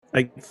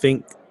I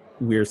think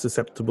we're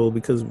susceptible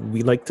because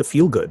we like to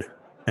feel good.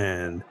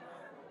 And,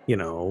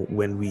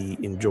 when we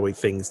enjoy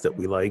things that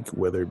we like,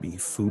 whether it be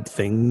food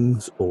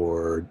things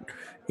or,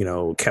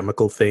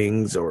 chemical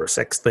things or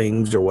sex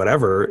things or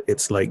whatever,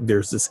 it's like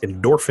there's this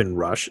endorphin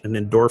rush, and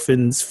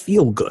endorphins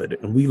feel good.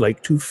 And we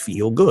like to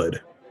feel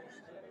good.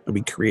 And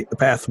we create the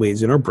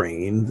pathways in our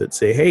brain that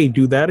say, hey,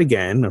 do that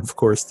again. Of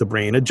course, the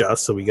brain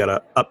adjusts. So we got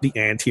to up the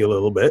ante a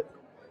little bit.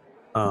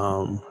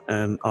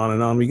 And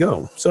on we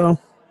go. So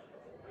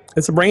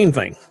it's a brain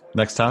thing.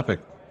 Next topic.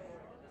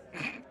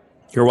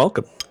 You're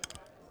welcome.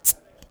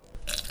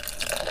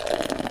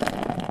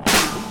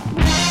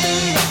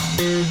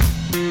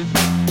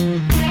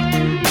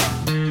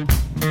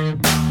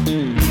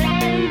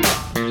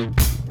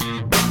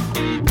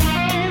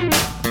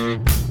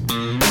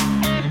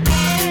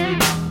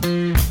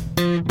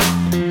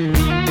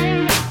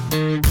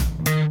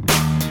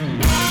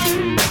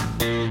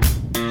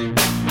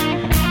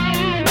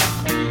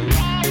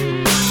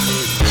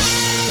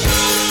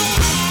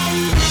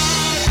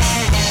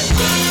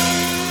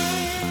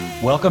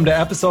 Welcome to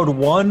episode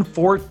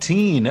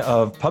 114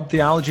 of Pub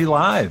Theology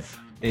Live,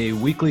 a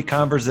weekly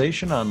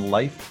conversation on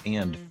life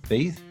and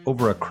faith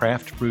over a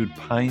craft brewed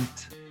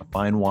pint, a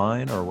fine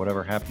wine, or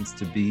whatever happens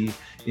to be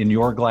in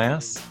your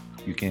glass.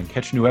 You can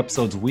catch new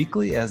episodes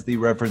weekly as the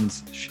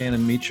Reverends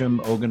Shannon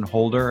Meacham, Ogun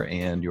Holder,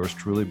 and yours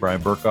truly,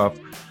 Brian Burkhoff,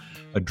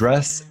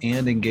 address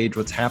and engage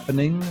what's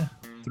happening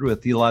through a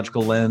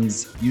theological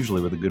lens,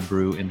 usually with a good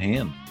brew in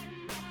hand.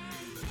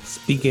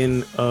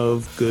 Speaking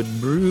of good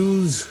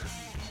brews,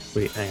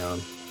 wait, hang on.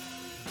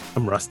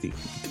 I'm rusty.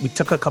 We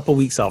took a couple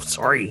weeks off.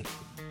 Sorry.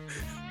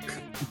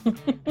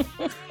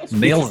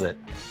 Nails it.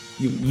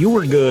 You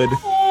were good.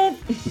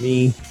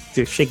 Me,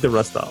 just shake the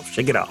rust off.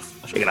 Shake it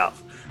off. Shake it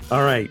off.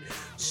 All right.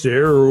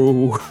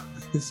 So,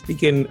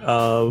 speaking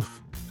of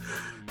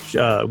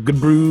good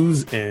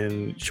brews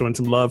and showing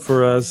some love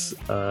for us,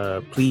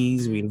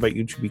 please, we invite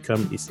you to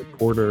become a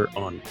supporter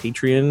on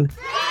Patreon.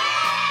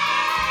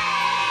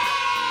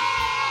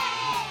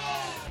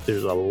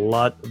 There's a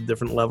lot of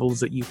different levels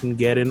that you can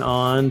get in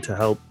on to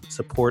help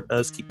support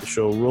us, keep the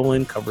show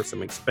rolling, cover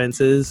some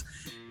expenses.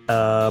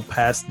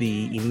 Past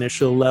the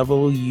initial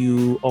level,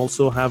 you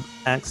also have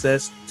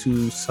access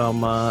to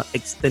some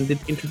extended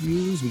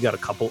interviews. We got a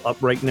couple up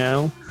right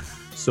now.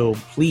 So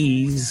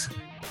please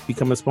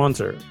become a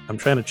sponsor. I'm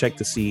trying to check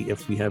to see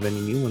if we have any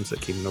new ones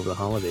that came in over the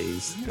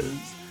holidays.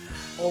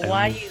 Well,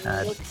 why you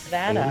looked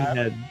that up?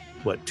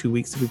 2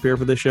 weeks to prepare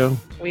for the show?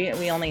 We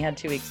only had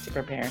 2 weeks to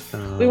prepare.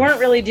 We weren't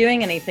really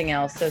doing anything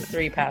else, those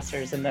three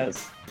pastors in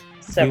those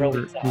several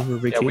weeks off.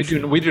 We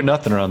do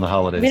nothing around the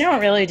holidays. We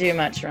don't really do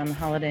much around the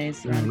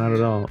holidays. No, not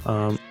at all.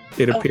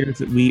 It appears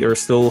that we are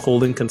still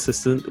holding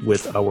consistent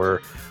with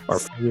our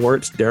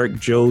thwarts, Derek,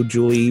 Joe,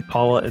 Julie,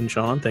 Paula, and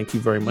Sean. Thank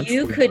you very much.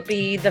 You could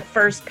be the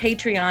first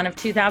Patreon of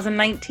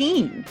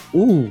 2019.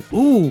 Ooh.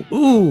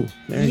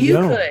 There you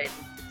go.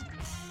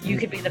 You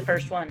could be the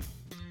first one.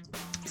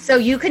 So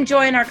you can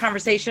join our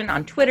conversation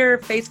on Twitter,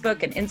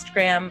 Facebook, and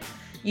Instagram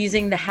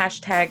using the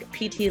hashtag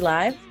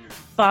PTLive.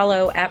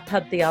 Follow at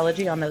Pub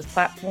Theology on those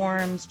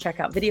platforms. Check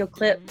out video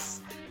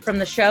clips from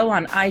the show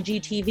on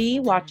IGTV.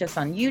 Watch us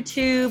on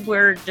YouTube.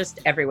 We're just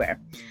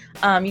everywhere.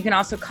 You can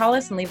also call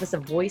us and leave us a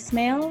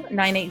voicemail,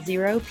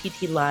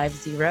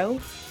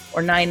 980-PT-LIVE-0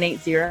 or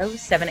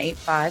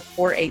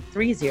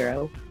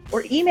 980-785-4830,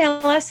 or email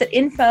us at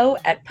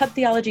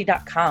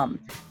info@pubtheology.com.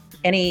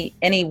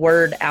 Any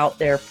word out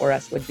there for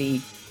us would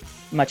be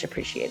much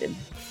appreciated.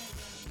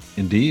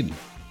 Indeed.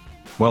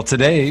 Well,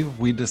 today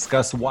we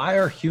discuss why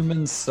are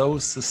humans so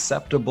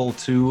susceptible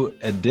to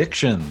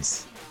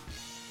addictions.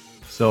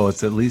 So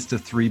it's at least a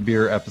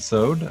 3-beer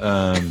episode.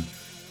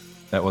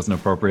 That wasn't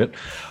appropriate.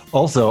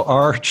 Also,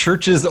 are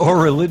churches or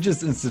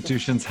religious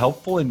institutions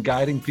helpful in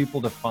guiding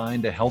people to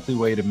find a healthy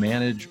way to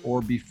manage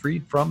or be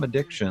freed from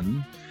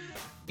addiction?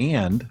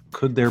 And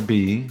could there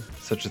be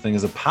such a thing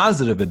as a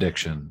positive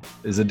addiction?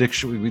 Is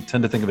addiction, we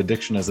tend to think of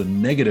addiction as a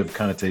negative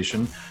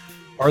connotation.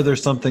 Are there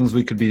some things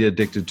we could be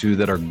addicted to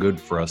that are good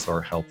for us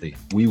or healthy?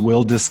 We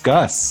will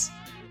discuss.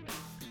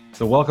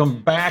 So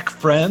welcome back,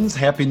 friends.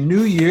 Happy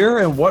New Year.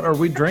 And what are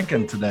we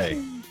drinking today?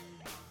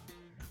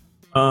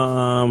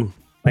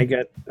 I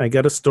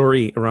got a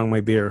story around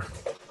my beer.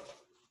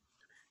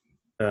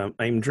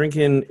 I'm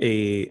drinking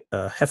a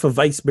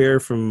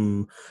Hefeweizen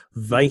from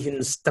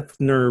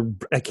Weihenstephaner.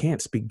 I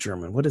can't speak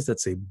German. What does that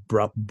say?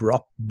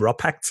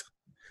 Braupacht.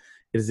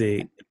 It is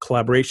a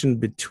collaboration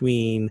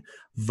between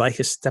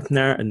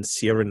Weihenstephaner and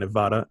Sierra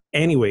Nevada.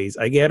 Anyways,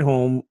 I get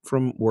home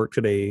from work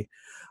today,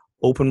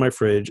 open my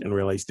fridge, and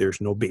realize there's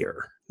no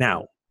beer.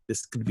 Now,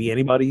 this could be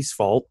anybody's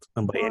fault,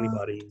 and by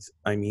anybody's,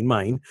 I mean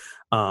mine.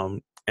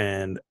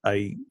 And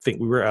I think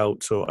we were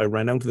out, so I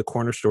ran down to the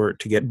corner store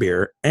to get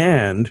beer,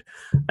 and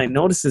I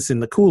noticed this in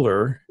the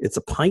cooler. It's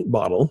a pint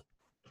bottle,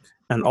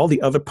 and all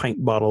the other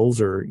pint bottles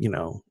are,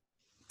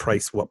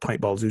 priced what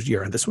pint bottles usually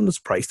are, and this one was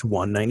priced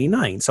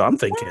 $1.99. So I'm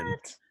thinking,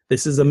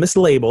 this is a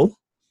mislabel.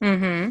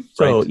 Mm-hmm.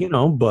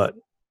 So, but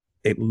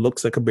it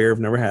looks like a beer I've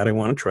never had. I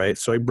want to try it.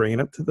 So I bring it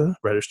up to the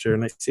register,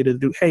 and I say to the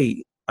dude,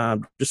 hey,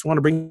 just want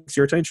to bring to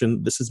your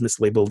attention, this is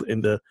mislabeled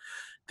and the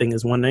thing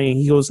is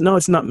 190. He goes, no,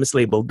 it's not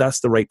mislabeled.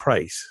 That's the right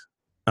price.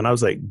 And I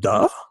was like,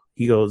 duh.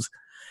 He goes,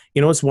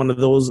 it's one of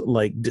those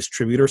like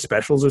distributor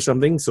specials or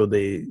something. So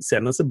they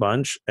send us a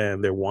bunch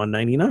and they're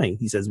 $199.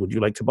 He says, would you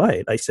like to buy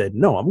it? I said,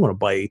 no, I'm going to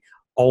buy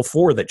all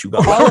 4 that you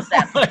got. All of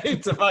them.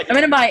 I'm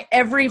going to buy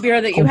every beer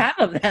that you have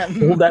of them.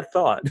 Hold that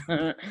thought.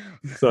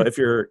 So if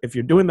you're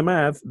doing the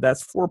math,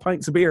 that's 4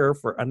 pints of beer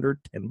for under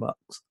 $10.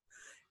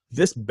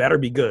 This better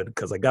be good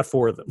because I got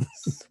 4 of them.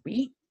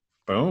 Sweet.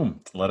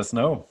 Boom. Let us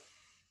know.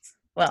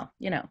 Well,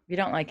 if you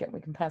don't like it, we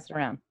can pass it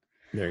around.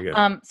 There you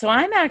go.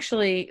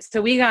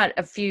 So we got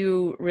a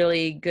few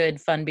really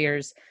good fun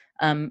beers.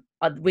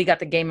 We got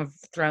the Game of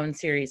Thrones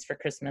series for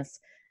Christmas.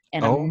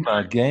 And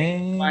my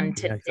game. One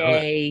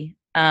today.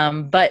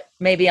 But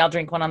maybe I'll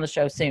drink one on the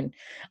show soon.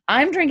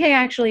 I'm drinking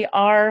actually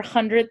our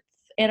 100th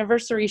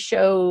anniversary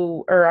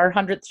show or our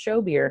 100th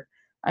show beer.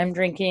 I'm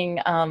drinking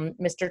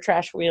Mr.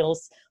 Trash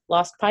Wheel's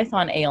Lost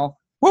Python Ale.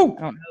 Woo!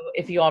 I don't know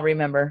if you all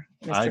remember.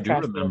 Mr. I do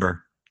Trash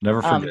remember. Wheels.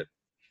 Never forget.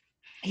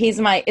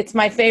 It's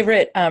my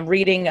favorite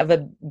reading of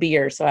a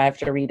beer, so I have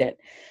to read it.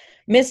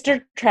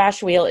 Mr.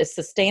 Trash Wheel is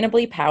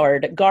sustainably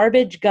powered,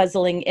 garbage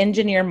guzzling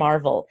engineer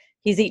marvel.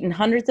 He's eaten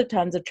hundreds of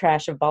tons of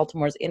trash of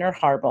Baltimore's inner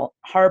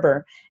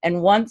harbor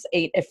and once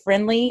ate a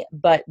friendly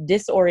but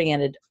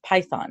disoriented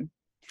python.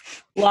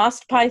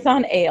 Lost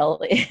Python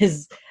Ale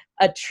is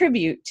a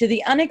tribute to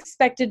the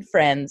unexpected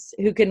friends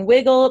who can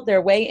wiggle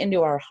their way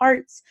into our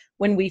hearts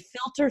when we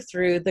filter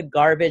through the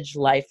garbage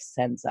life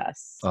sends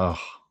us. Oh,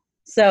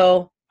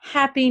 So,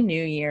 Happy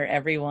New Year,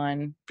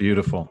 everyone.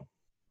 beautiful.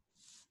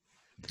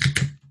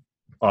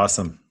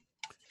 Awesome.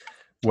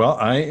 Well,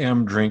 I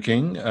am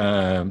drinking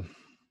a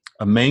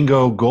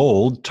Mango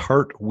Gold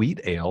Tart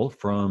Wheat Ale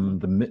from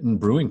the Mitten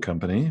Brewing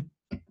Company.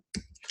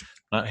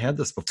 Not had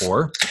this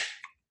before.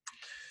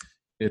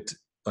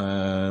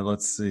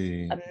 Let's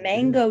see. A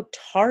mango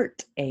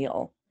tart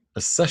ale. A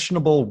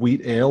sessionable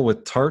wheat ale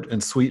with tart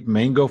and sweet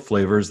mango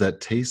flavors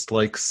that taste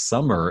like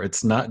summer.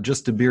 It's not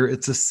just a beer,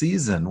 it's a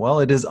season.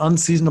 Well, it is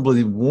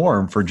unseasonably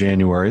warm for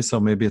January, so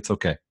maybe it's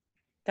okay.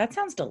 That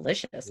sounds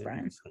delicious,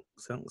 Brian.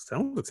 Sounds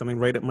like something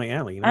right up my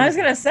alley. I was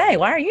going to say,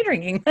 why are you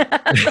drinking?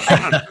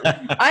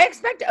 I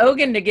expect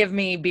Ogun to give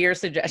me beer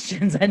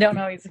suggestions. I don't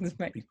know. He's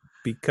expecting.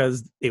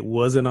 Because it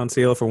wasn't on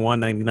sale for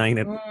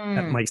 $1.99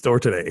 at my store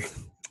today.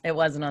 It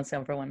wasn't on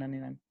sale for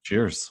 $1.99.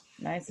 Cheers.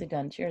 Nicely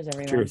done. Cheers,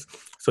 everyone. Cheers.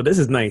 So this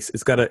is nice.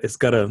 It's got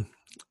a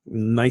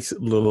nice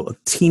little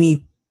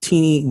teeny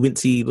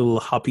wincy little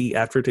hoppy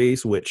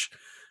aftertaste, which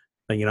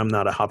I'm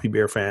not a hoppy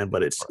beer fan,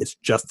 but it's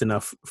just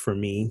enough for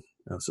me.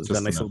 So it's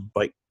got a nice little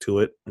bite to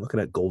it. Look at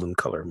that golden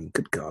color. I mean,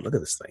 good God, look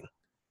at this thing.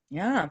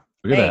 Yeah.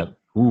 Look at that.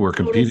 Ooh, we're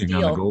competing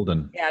on the steal.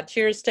 golden. Yeah.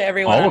 Cheers to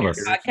everyone All on of your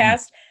us.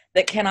 podcast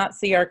that cannot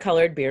see our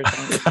colored beers.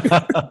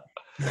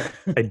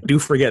 I do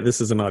forget this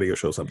is an audio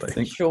show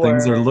sometimes. Sure.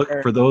 Things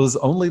are for those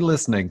only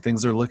listening,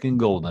 things are looking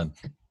golden.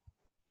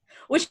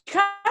 Which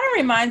kind of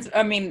reminds,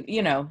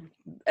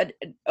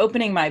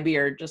 opening my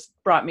beer just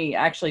brought me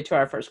actually to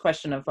our first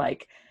question of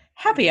like,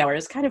 happy hour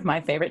is kind of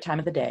my favorite time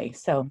of the day.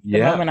 So the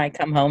moment I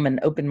come home and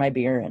open my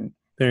beer and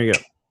there you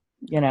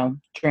go,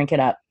 drink it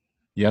up.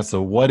 Yeah.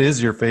 So what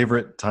is your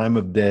favorite time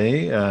of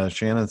day?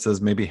 Shannon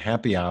says maybe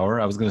happy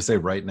hour. I was going to say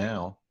right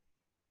now.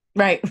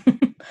 Right.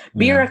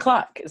 Beer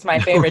o'clock is my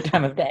favorite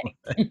time of day.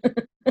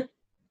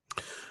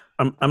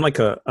 I'm like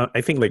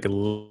I think like a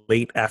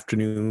late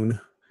afternoon.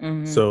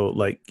 Mm-hmm. So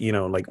like,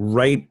 like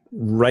right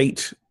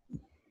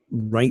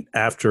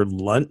after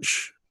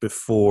lunch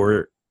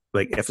before,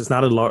 like if it's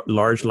not a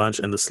large lunch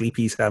and the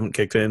sleepies haven't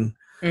kicked in,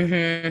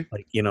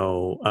 like,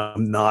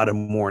 I'm not a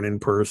morning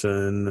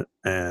person,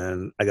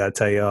 and I gotta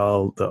tell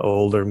y'all, the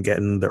older I'm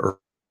getting, the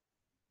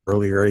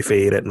earlier I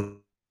fade at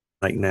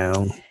night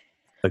now.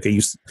 Like I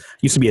used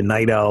to be a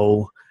night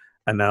owl,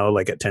 and now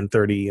like at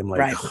 10:30, I'm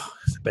like,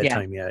 it's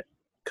bedtime yet,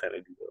 kind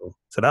of deal.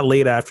 So that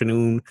late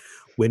afternoon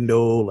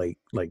window, like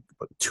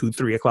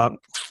 2-3 o'clock,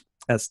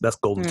 that's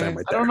golden time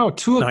right there. I don't know.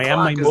 2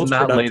 o'clock is most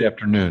not productive. late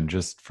afternoon,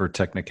 just for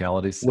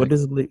technicality's sake. What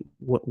is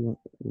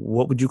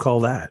what would you call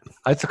that?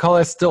 I'd call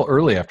that still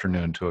early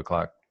afternoon, 2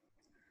 o'clock.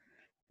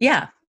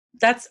 Yeah,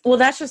 that's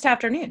just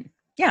afternoon.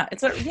 Yeah,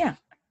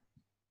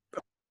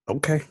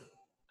 Okay.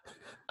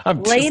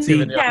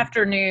 Late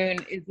afternoon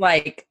is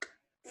like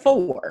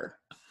 4.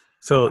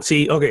 So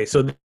okay,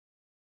 so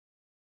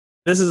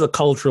this is a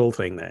cultural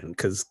thing then,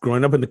 because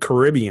growing up in the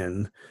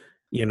Caribbean,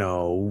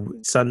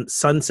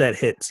 sunset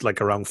hits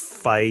like around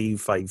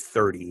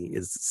 5:30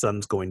 is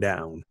sun's going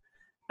down,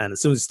 and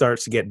as soon as it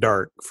starts to get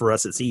dark for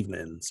us, it's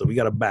evening. So we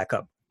got to back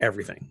up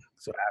everything.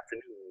 So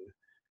afternoon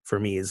for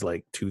me is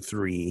like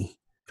 2-3,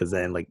 because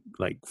then like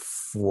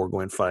 4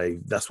 going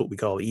 5, that's what we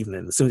call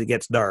evening. As soon as it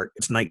gets dark,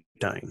 it's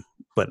nighttime.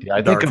 But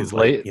I dark think of is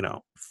late,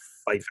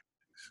 5.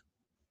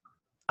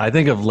 I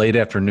think of late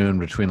afternoon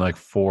between like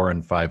 4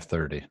 and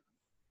 5:30.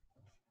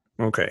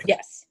 Okay.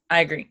 Yes, I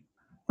agree.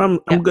 I'm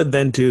good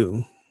then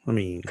too. I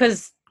mean,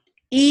 because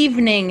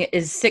evening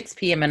is 6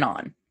 p.m. and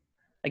on.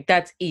 Like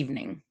that's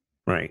evening.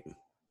 Right.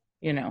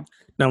 you know.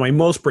 Now, my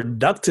most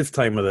productive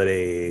time of the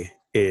day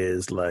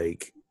is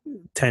like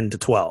 10 to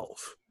 12.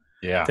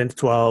 Yeah. 10 to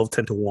 12,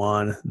 10 to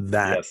 1,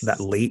 that Yes.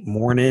 late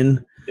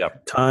morning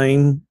Yep.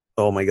 time.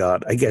 Oh my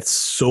God. I get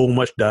so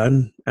much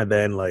done. And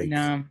then like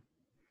No.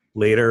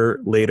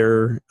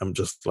 later, I'm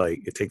just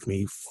like, it takes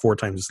me 4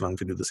 times as long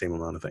to do the same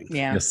amount of things.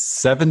 Yeah. Yes.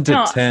 7 to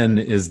No. 10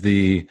 is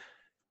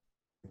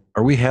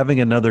are we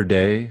having another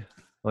day?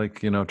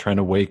 Like, trying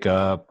to wake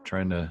up,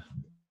 trying to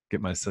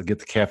get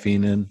the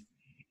caffeine in.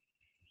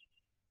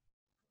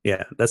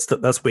 Yeah.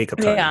 That's wake up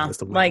time. Yeah, That's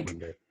the like-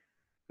 Monday.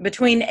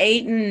 Between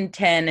 8 and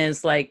 10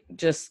 is like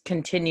just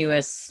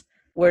continuous.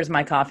 Where's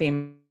my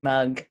coffee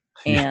mug?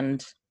 Yeah.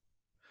 And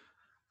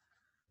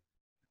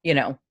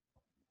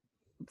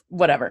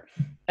whatever.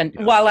 And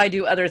Yeah. while I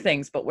do other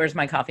things, but where's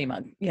my coffee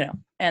mug?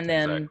 And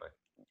then Exactly.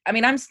 I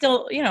mean, I'm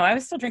still, I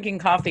was still drinking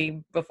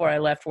coffee before I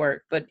left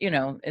work, but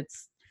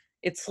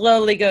it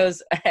slowly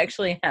goes. I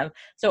actually have,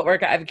 so at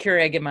work, I have a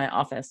Keurig in my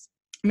office.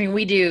 I mean,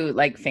 we do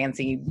like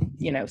fancy,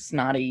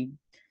 snotty,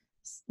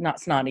 not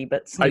snotty,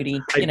 but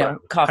snooty,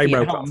 coffee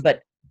highbrow at home, coffee.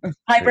 but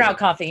highbrow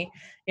coffee,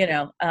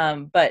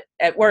 but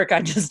at work,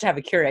 I just have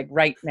a Keurig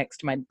right next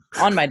to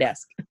on my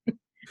desk.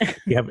 Do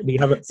you have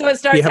So it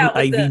starts out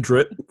an with IV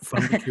drip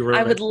from the Keurig?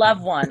 I would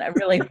love one. I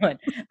really would.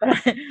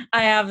 But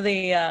I have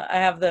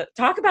the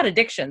talk about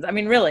addictions. I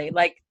mean, really,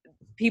 like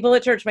people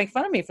at church make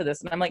fun of me for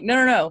this. And I'm like,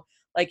 no.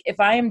 Like if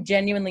I am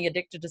genuinely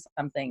addicted to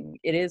something,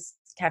 it is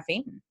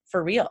caffeine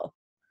for real.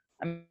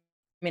 I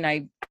mean,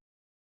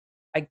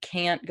 I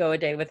can't go a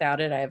day without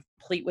it. I have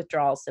complete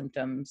withdrawal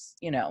symptoms.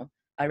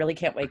 I really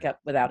can't wake up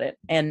without it.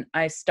 And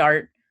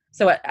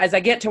so as I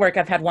get to work,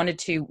 I've had 1 to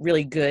 2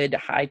 really good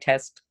high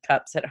test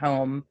cups at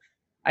home.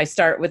 I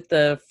start with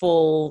the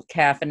full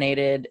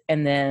caffeinated,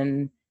 and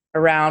then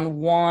around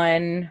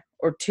 1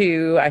 or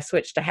 2, I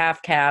switch to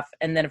half calf.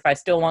 And then if I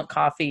still want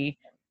coffee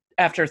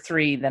after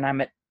 3, then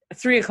I'm at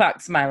 3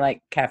 o'clock's my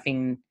like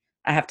caffeine.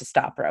 I have to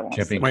stop or I won't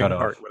Caffeine sleep. My cut off.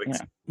 heart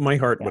my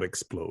heart would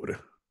explode.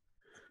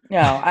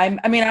 No, I'm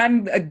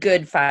a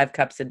good 5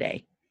 cups a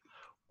day,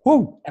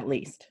 Whoa. at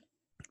least.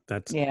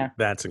 That's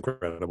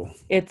incredible.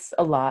 It's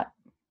a lot.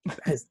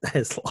 That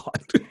is a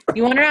lot.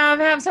 You wonder how I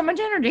have so much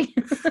energy.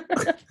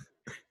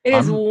 It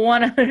is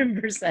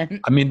 100%.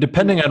 I mean,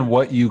 depending on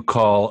what you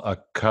call a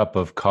cup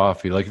of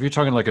coffee, like if you're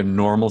talking like a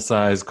normal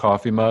size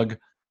coffee mug,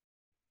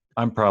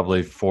 I'm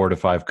probably 4 to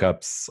 5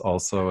 cups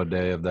also a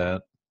day of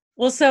that.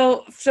 Well,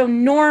 so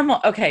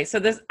normal. Okay, so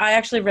I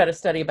actually read a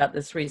study about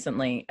this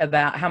recently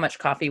about how much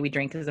coffee we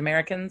drink as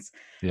Americans.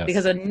 Yes.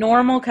 Because a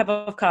normal cup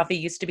of coffee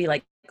used to be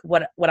like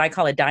what I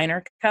call a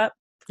diner cup.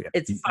 Yeah.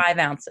 It's 5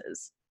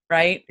 ounces,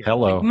 right?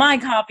 Hello. Like my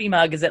coffee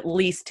mug is at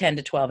least 10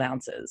 to 12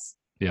 ounces.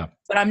 Yeah.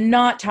 But I'm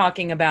not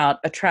talking about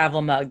a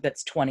travel mug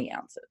that's 20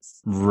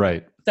 ounces.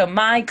 Right. So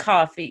my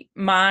coffee,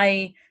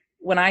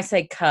 when I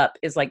say cup,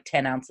 is like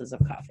 10 ounces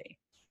of coffee.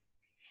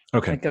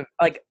 Okay.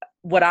 Like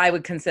what I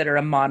would consider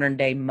a modern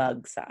day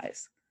mug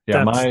size.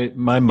 Yeah,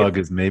 my mug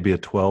is maybe a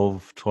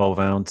 12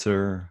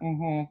 ouncer.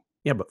 Mm-hmm.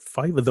 Yeah, but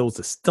 5 of those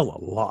is still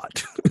a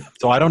lot.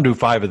 So I don't do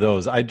 5 of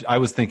those. I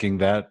was thinking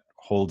that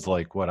holds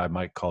like what I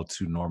might call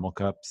 2 normal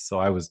cups. So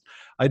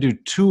I do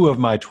 2 of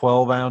my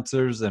 12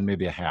 ounces and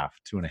maybe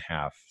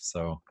 2.5.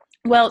 So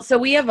so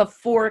we have a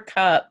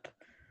 4-cup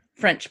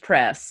French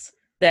press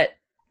that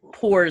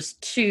pours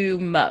 2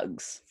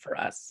 mugs for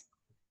us,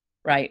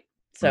 right?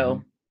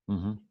 So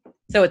mm-hmm.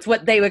 So it's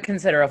what they would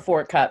consider a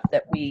 4-cup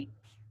that we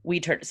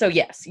turn. So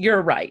yes,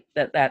 you're right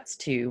that's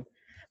 2.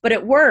 But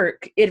at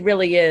work, it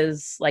really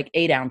is like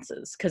 8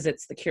 ounces because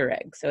it's the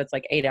Keurig. So it's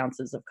like 8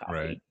 ounces of coffee.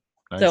 Right.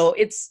 Nice. So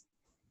it's,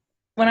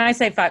 when I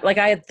say 5, like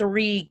I had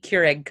 3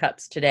 Keurig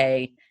cups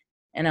today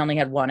and I only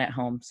had 1 at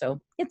home.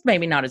 So it's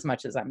maybe not as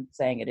much as I'm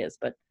saying it is,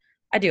 but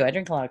I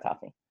drink a lot of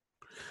coffee.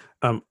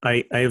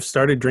 I have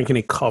started drinking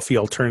a coffee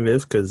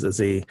alternative because as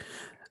a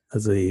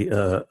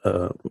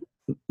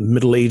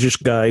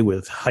middle-aged guy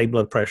with high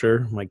blood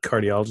pressure, my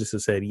cardiologist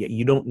has said,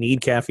 you don't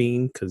need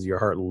caffeine because your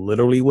heart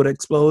literally would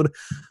explode.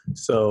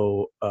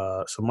 So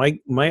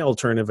my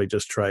alternative I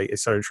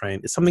started trying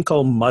is something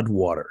called mud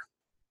water.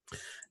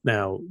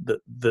 Now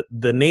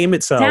the name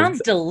itself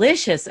sounds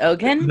delicious,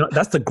 Ogun. No,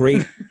 that's the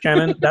great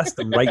Shannon. That's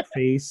the right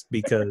face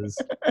because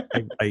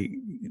I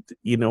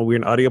we're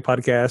an audio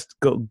podcast.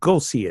 Go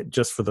see it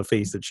just for the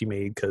face that she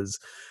made because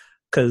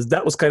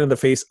that was kind of the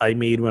face I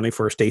made when I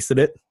first tasted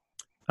it.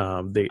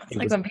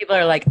 When people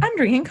are like, I'm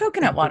drinking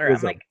coconut water.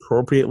 I'm like,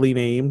 appropriately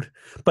named,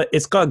 but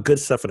it's got good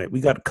stuff in it. We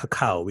got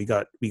cacao, we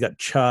got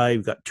chai,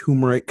 we got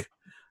turmeric,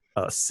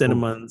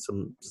 cinnamon,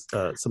 some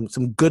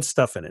good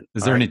stuff in it.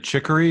 Is there any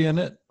chicory in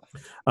it?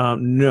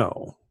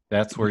 No.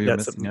 That's where you're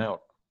missing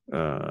out.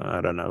 I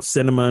don't know.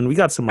 Cinnamon. We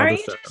got some other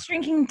stuff. Are you just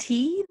drinking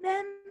tea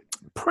then?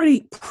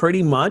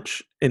 Pretty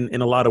much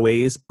in a lot of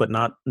ways, but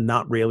not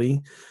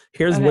really.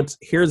 Here's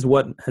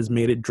what has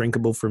made it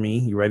drinkable for me.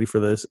 You ready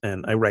for this?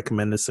 And I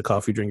recommend this to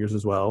coffee drinkers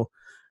as well.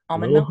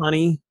 Almond a little milk?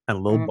 honey and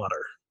a little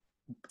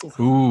butter.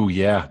 Ooh,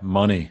 yeah,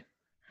 money.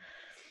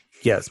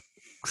 Yes.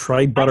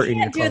 Try butter I in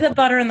your can't coffee. do the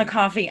butter in the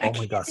coffee. Oh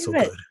my god, so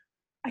it. good.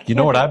 You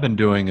know what I've been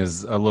doing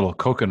is a little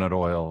coconut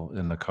oil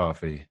in the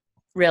coffee,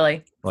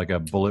 Really? like a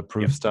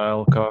bulletproof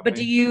style coffee. But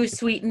do you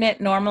sweeten it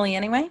normally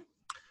anyway?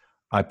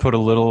 I put a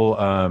little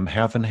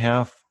half and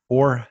half,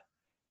 or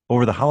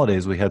over the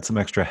holidays, we had some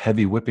extra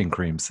heavy whipping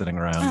cream sitting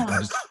around.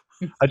 Oh.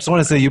 I just want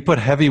to say, you put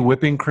heavy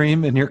whipping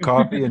cream in your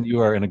coffee, and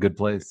you are in a good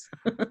place.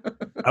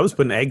 I was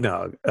putting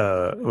eggnog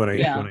when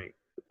I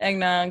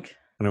Eggnog.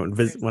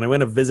 when I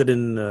went to visit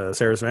in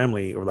Sarah's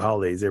family over the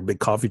holidays. They're big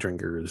coffee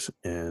drinkers,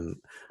 and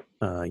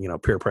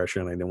peer pressure,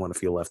 and I didn't want to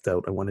feel left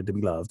out. I wanted to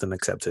be loved and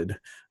accepted.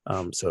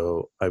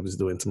 So I was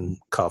doing some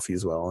coffee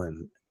as well,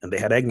 and they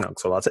had eggnog,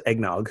 so lots of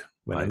eggnog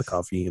went in the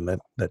coffee, and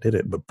that did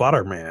it. But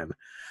butter, man,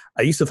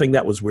 I used to think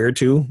that was weird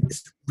too.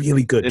 It's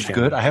really good. It's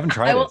good. I haven't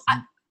tried it.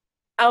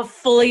 I'll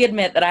fully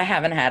admit that I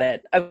haven't had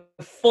it. I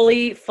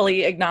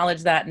fully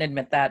acknowledge that and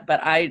admit that, but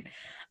I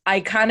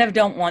kind of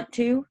don't want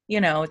to.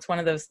 It's one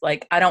of those,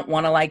 like, I don't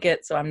want to like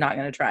it, so I'm not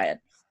going to try it.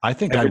 I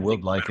think I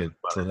would like it,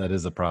 so that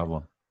is a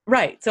problem.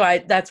 Right. So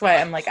that's why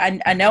I'm like,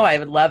 I know I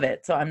would love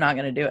it, so I'm not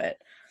going to do it.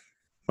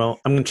 Well,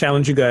 I'm going to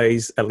challenge you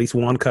guys, at least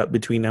one cup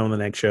between now and the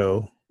next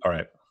show. All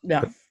right.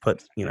 Yeah.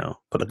 Put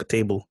like a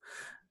table.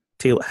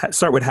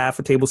 Start with half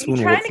a tablespoon. Are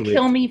you trying to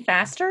kill me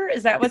faster?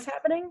 Is that what's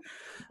happening?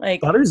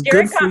 Like, butter's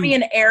Jared good for got me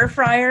an air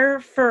fryer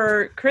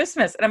for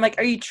Christmas, and I'm like,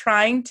 are you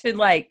trying to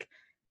like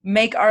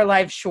make our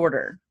lives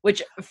shorter?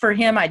 Which for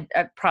him, I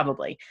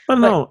probably. But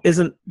no,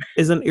 isn't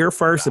air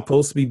fryer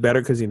supposed to be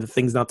better because the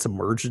thing's not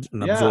submerged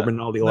and absorbing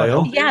all the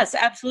oil? Yes,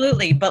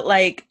 absolutely. But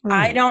like,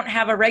 I don't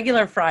have a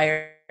regular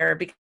fryer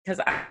because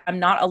I'm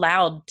not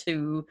allowed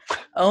to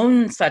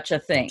own such a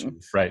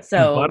thing. Right.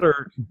 So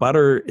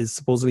butter is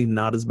supposedly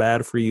not as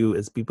bad for you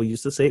as people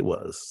used to say it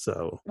was.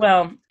 So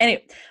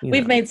anyway,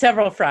 we've made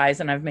several fries,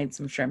 and I've made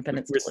some shrimp, and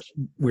it's delicious.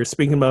 We're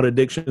speaking about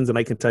addictions, and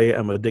I can tell you,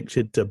 I'm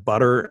addicted to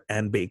butter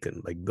and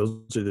bacon. Like,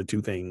 those are the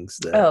two things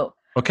that.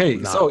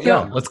 Okay, so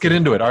let's get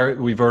into it.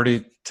 We've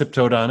already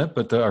tiptoed on it,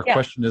 but our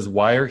question is,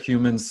 why are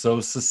humans so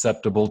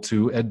susceptible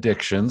to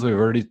addictions? We've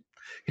already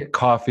hit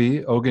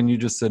coffee. Ogun, you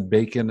just said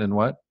bacon and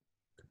what?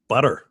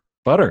 Butter.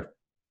 Yeah.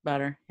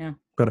 Butter.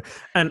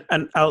 And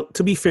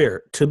to be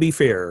fair,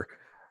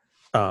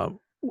 we're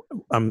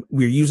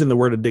using the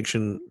word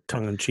addiction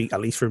tongue in cheek,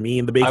 at least for me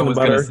in the bacon and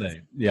butter.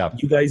 Say, yeah.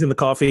 You guys in the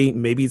coffee,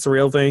 maybe it's a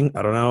real thing.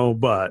 I don't know,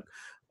 but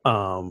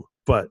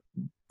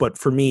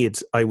for me,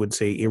 it's, I would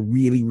say, a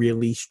really,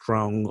 really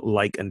strong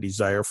like and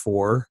desire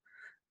for,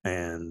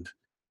 and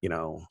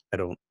I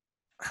don't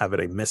have it,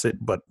 I miss it,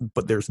 but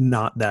there's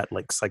not that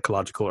like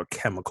psychological or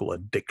chemical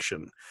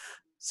addiction.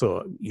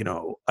 So,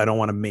 I don't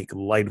want to make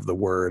light of the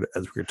word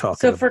as we're talking.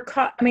 So the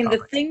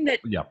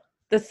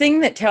thing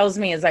that tells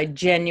me is I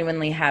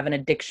genuinely have an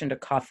addiction to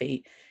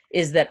coffee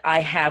is that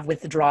I have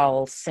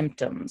withdrawal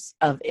symptoms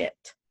of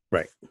it.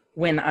 Right.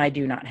 When I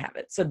do not have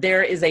it. So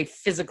there is a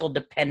physical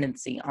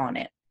dependency on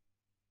it.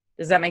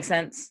 Does that make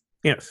sense?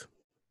 Yes.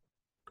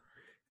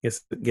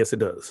 Yes, it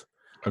does.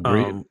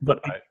 Agreed.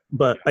 But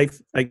I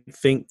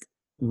think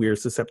we're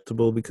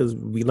susceptible because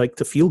we like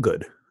to feel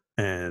good.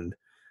 And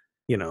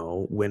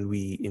when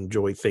we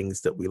enjoy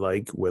things that we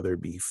like, whether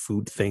it be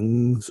food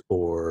things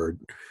or,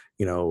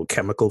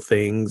 chemical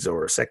things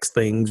or sex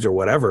things or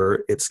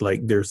whatever, it's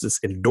like there's this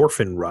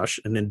endorphin rush,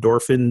 and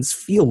endorphins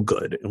feel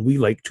good, and we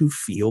like to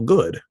feel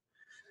good.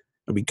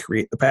 And we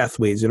create the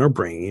pathways in our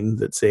brain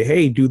that say,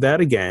 hey, do that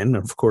again.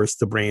 Of course,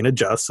 the brain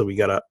adjusts, so we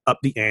got to up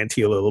the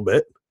ante a little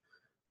bit.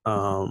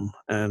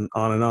 And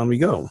on we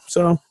go.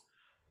 So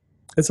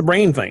it's a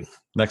brain thing.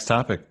 Next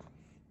topic.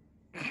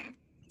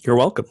 You're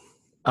welcome.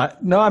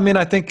 No, I mean,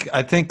 I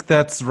think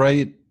that's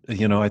right.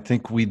 I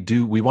think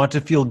we want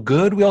to feel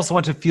good. We also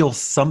want to feel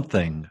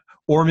something,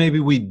 or maybe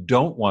we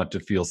don't want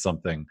to feel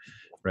something,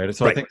 right?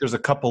 So I think there's a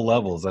couple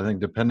levels. I think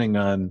depending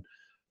on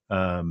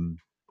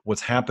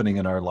what's happening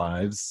in our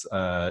lives,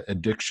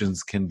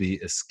 addictions can be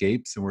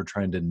escapes, and we're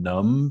trying to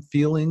numb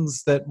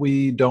feelings that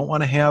we don't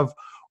want to have,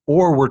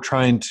 or we're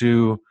trying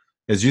to,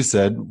 as you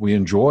said, we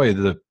enjoy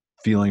the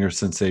feeling or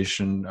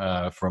sensation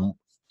from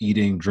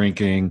eating,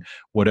 drinking,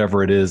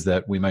 whatever it is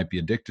that we might be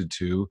addicted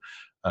to,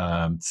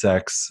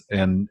 sex,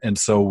 and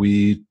so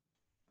we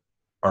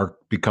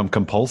become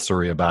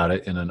compulsory about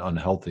it in an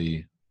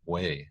unhealthy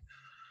way.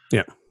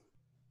 Yeah.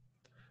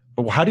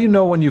 But how do you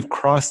know when you've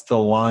crossed the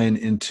line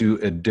into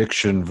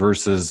addiction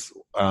versus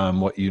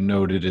what you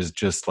noted is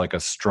just like a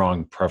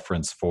strong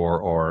preference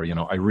for, or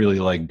I really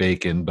like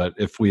bacon, but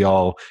if we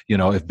all,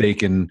 if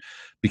bacon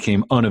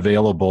became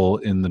unavailable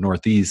in the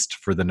Northeast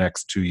for the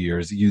next 2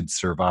 years, you'd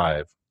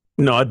survive?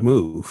 No, I'd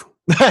move.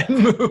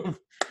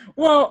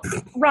 Well,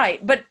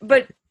 right. But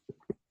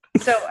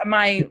so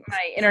my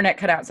internet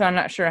cut out, so I'm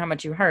not sure how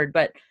much you heard,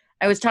 but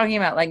I was talking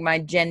about like my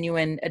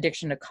genuine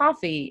addiction to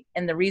coffee.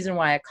 And the reason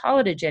why I call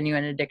it a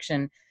genuine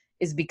addiction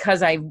is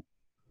because I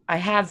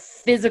have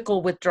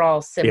physical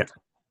withdrawal symptoms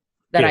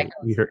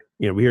we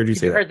heard you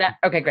say that. Heard that?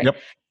 Okay, great. Yep.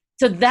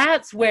 So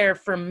that's where,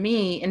 for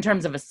me, in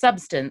terms of a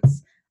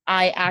substance,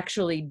 I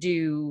actually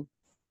do,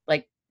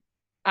 like,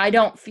 I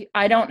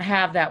don't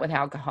have that with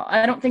alcohol.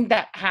 I don't think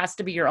that has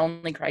to be your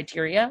only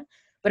criteria,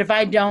 But if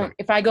I don't,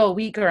 if I go a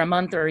week or a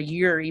month or a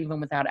year even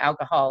without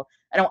alcohol,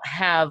 I don't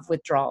have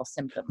withdrawal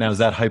symptoms. Now, is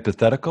that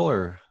hypothetical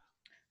or?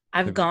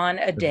 I've gone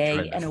a you day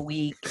tried and a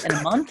week and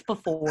a month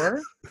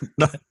before.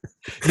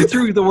 You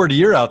threw the word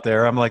year out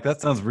there. I'm like, that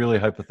sounds really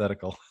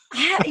hypothetical.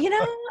 Now,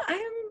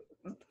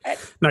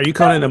 are you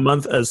counting a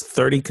month as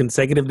 30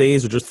 consecutive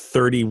days or just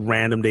 30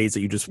 random days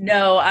that you just...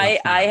 No, I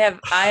have,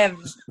 I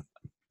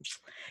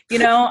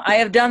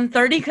have done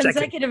 30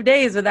 consecutive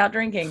days without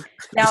drinking.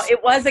 Now,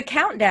 it was a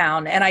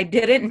countdown, and I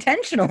did it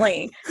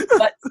intentionally,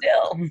 but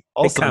still.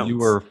 Also, you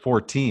were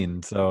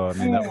 14, so I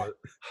mean,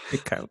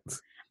 it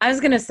counts. I was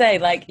going to say,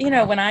 like,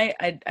 when I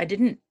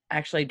didn't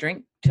actually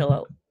drink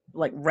till,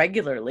 like,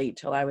 regularly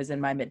till I was in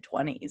my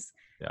mid-20s.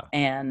 Yeah.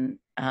 And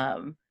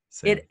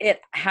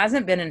it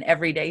hasn't been an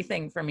everyday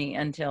thing for me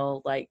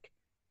until, like,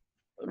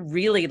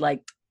 really,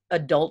 like,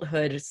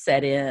 adulthood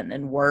set in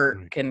and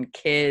work and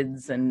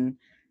kids and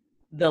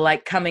the,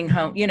 like, coming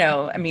home,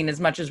 as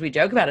much as we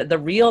joke about it, the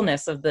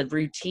realness of the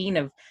routine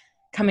of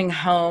coming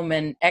home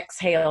and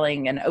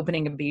exhaling and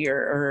opening a beer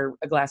or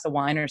a glass of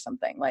wine or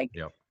something like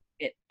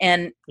it.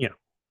 And,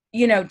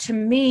 to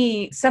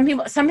me, some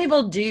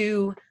people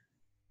do,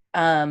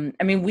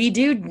 we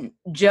do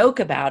joke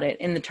about it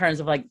in the terms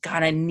of like,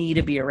 God, I need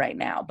a beer right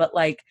now. But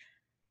like,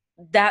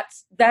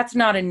 that's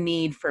not a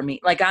need for me.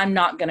 Like, I'm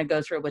not going to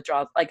go through a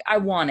withdrawal. Like, I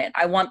want it.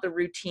 I want the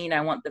routine.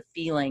 I want the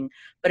feeling.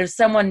 But if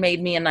someone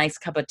made me a nice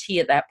cup of tea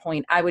at that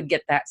point, I would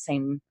get that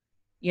same,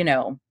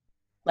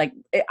 like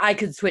I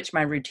could switch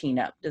my routine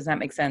up. Does that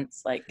make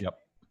sense? Like,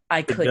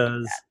 I could.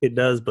 It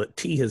does, but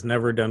tea has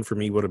never done for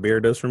me what a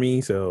beer does for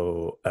me.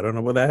 So I don't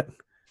know about that.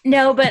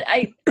 No, but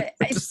I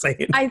just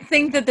saying. I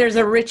think that there's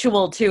a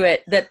ritual to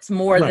it that's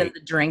more than the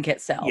drink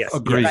itself. Yes,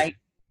 agreed. Right?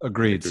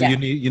 Agreed. So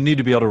you need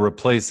to be able to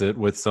replace it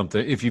with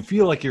something. If you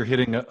feel like you're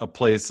hitting a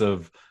place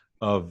of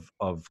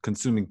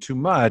consuming too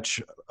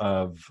much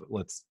of,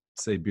 let's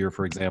say, beer,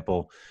 for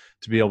example,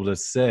 to be able to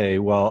say,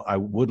 well, I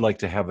would like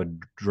to have a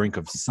drink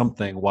of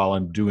something while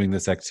I'm doing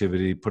this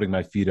activity, putting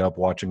my feet up,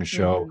 watching a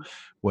show,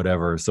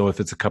 whatever. So if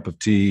it's a cup of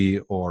tea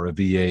or a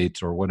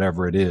V8 or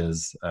whatever it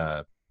is,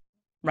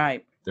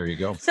 right. There you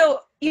go.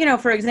 So,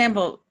 for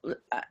example,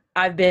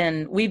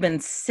 we've been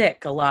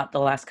sick a lot the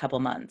last couple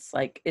months.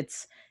 Like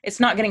it's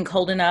not getting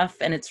cold enough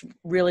and it's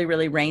really,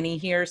 really rainy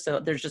here. So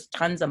there's just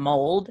tons of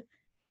mold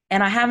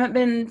and I haven't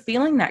been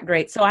feeling that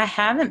great. So I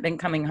haven't been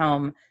coming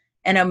home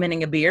and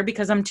opening a beer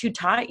because I'm too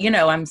tired.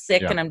 I'm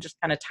sick and I'm just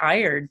kind of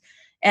tired.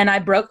 And I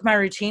broke my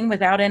routine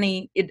without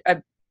any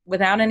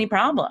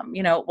problem.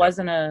 It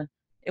wasn't an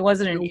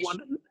issue.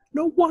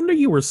 No wonder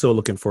you were so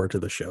looking forward to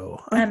the show.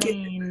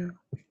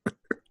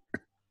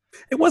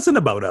 It wasn't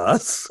about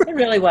us. It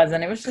really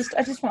wasn't. It was just,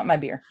 I just want my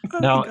beer.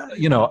 Now,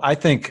 I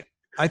think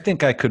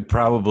I could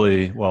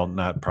probably, well,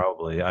 not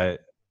probably. I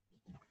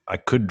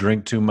could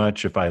drink too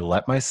much if I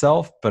let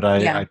myself, but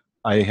I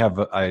have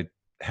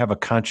a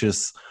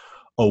conscious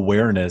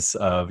awareness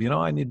of,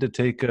 I need to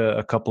take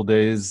a couple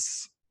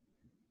days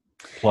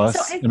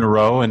plus in a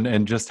row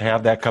and just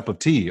have that cup of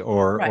tea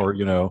or a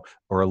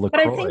LaCroix. But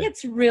I think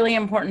it's really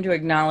important to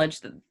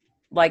acknowledge that,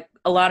 like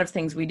a lot of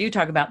things we do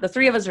talk about, the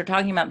three of us are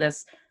talking about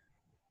this,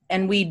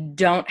 and we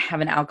don't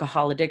have an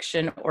alcohol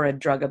addiction or a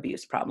drug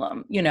abuse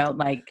problem,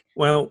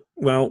 Well,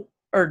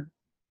 or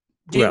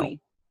do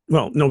we?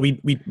 Well, no, we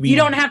you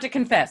don't have to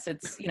confess.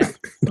 It's,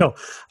 No,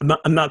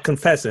 I'm not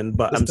confessing,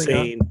 but I'm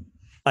saying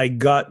I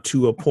got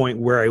to a point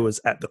where I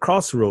was at the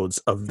crossroads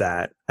of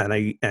that.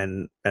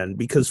 And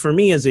because for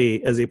me as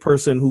a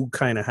person who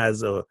kind of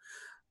has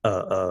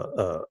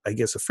I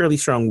guess a fairly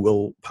strong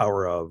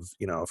willpower of,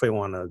 if I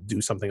want to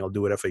do something, I'll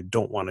do it. If I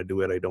don't want to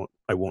do it,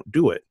 I won't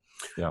do it.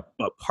 Yeah.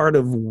 But part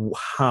of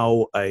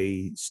how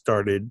I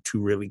started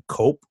to really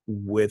cope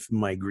with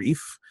my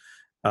grief,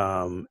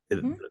 the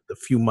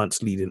few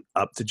months leading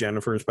up to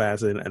Jennifer's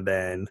passing, and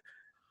then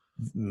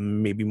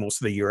maybe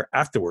most of the year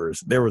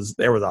afterwards, there was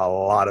a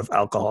lot of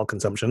alcohol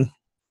consumption.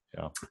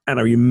 Yeah. And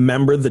I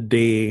remember the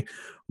day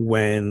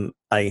when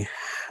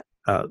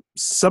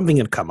something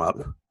had come up.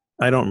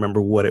 I don't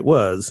remember what it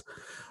was,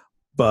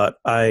 but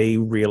I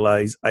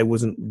realized I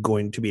wasn't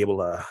going to be able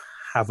to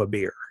have a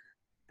beer,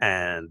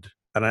 and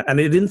I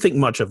didn't think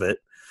much of it.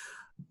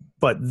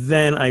 But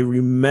then I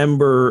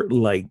remember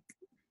like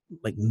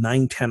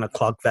 9-10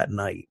 o'clock that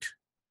night,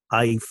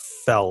 I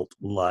felt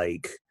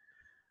like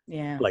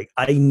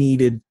I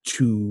needed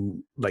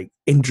to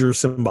injure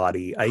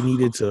somebody. I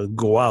needed to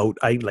go out.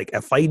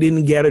 If I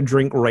didn't get a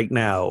drink right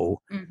now,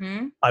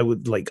 I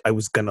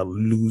was gonna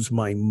lose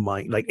my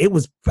mind. It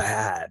was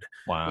bad.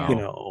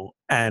 Wow.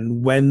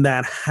 And when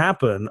that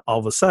happened, all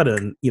of a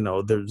sudden,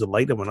 there's a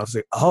light that went off. I was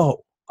like,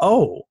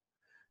 oh,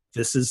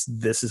 this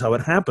is how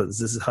it happens.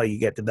 This is how you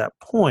get to that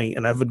point.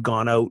 And if I'd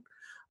gone out,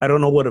 I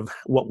don't know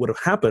what would have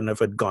happened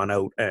if I'd gone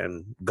out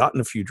and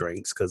gotten a few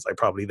drinks, because I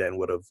probably then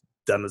would have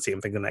done the same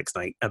thing the next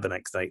night and the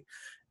next night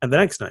and the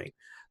next night.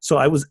 So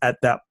I was at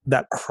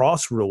that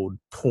crossroad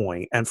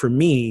point. And for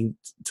me,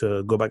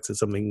 to go back to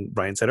something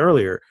Brian said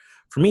earlier,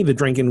 for me, the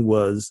drinking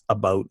was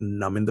about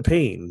numbing the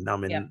pain,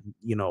 Yep.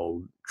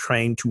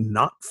 trying to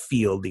not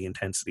feel the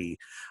intensity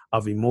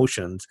of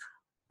emotions.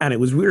 And it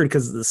was weird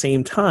because at the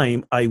same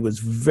time, I was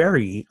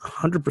very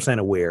 100%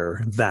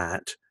 aware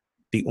that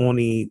the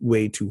only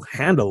way to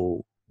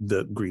handle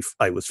the grief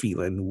I was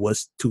feeling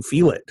was to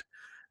feel it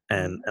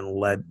and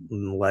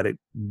let it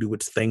do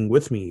its thing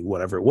with me,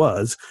 whatever it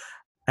was.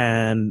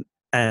 And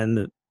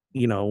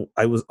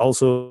I was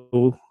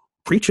also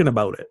preaching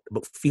about it,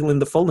 about feeling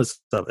the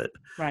fullness of it,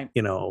 Right.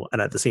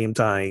 and at the same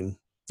time,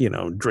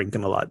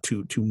 drinking a lot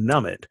to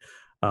numb it.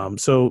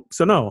 So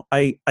no,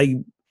 I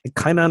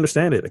kind of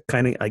understand it.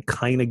 I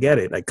kind of get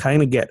it. I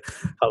kind of get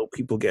how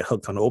people get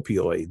hooked on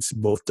opioids,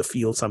 both to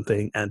feel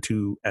something and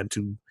to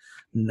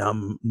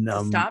numb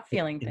Stop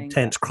feeling things.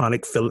 intense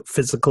chronic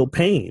physical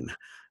pain,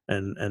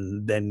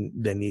 and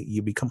then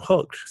you become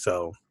hooked.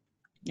 So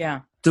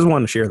yeah, just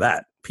want to share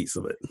that piece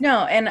of it.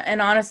 No,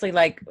 and honestly,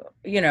 like,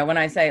 when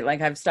I say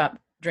like I've stopped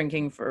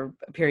drinking for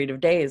a period of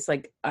days,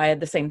 like I had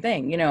the same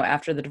thing,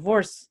 after the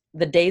divorce,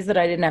 the days that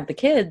I didn't have the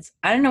kids,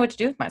 I didn't know what to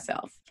do with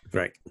myself.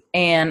 Right.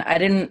 And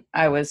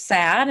I was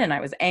sad and I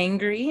was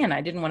angry and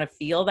I didn't want to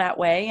feel that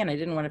way and I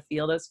didn't want to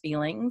feel those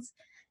feelings.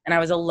 And I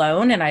was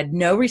alone and I had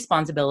no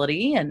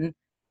responsibility and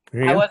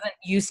I wasn't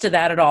used to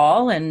that at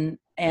all. And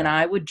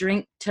I would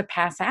drink to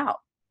pass out.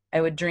 I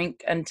would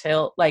drink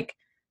until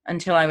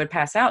I would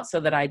pass out so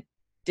that I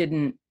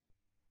didn't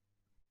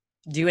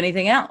do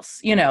anything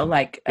else,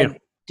 I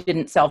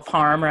didn't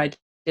self-harm or I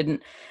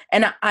didn't.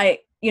 And I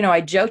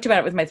joked about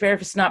it with my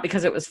therapist, not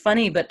because it was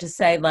funny, but to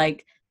say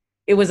like,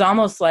 it was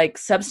almost like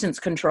substance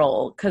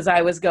control. Cause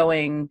I was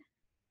going,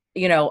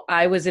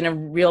 I was in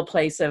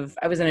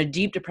a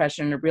deep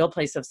depression, a real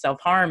place of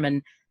self-harm.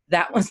 And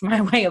that was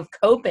my way of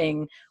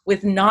coping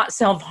with not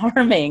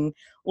self-harming,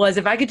 was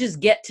if I could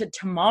just get to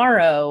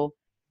tomorrow,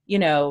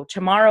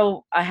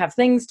 tomorrow I have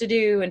things to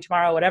do and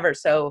tomorrow, whatever.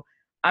 So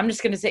I'm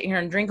just going to sit here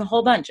and drink a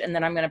whole bunch and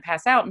then I'm going to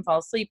pass out and fall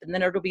asleep and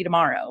then it'll be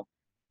tomorrow.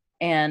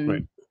 And,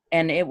 right.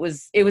 and it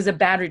was a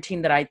bad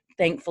routine that I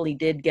thankfully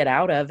did get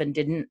out of and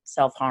didn't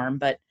self-harm,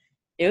 but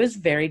it was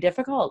very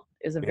difficult.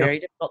 It was a very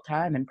difficult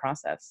time and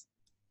process.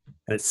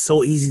 And it's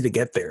so easy to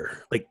get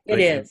there. Like it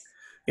is.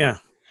 Yeah.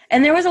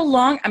 And there was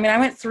I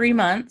went 3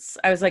 months.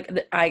 I was like,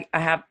 I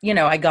have,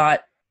 I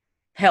got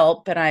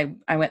help and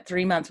I went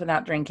 3 months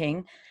without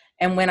drinking.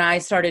 And when I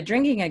started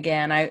drinking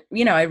again, I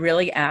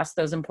really asked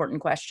those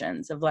important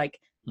questions of like,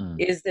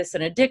 is this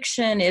an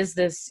addiction? Is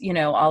this,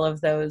 all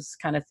of those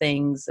kind of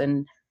things.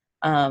 And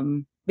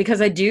because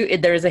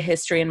there is a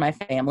history in my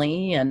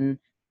family. And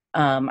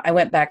I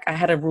went back, I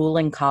had a rule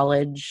in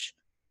college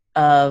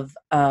of,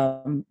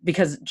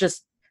 because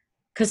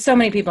so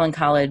many people in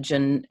college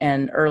and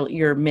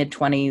your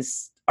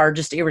mid-20s are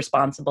just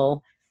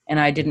irresponsible. And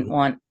I didn't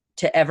want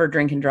to ever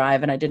drink and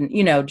drive. And I didn't,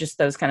 just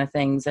those kind of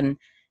things. And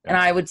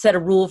I would set a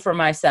rule for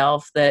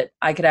myself that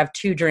I could have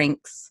 2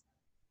 drinks.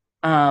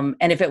 And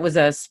if it was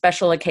a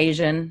special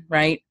occasion,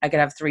 right, I could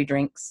have 3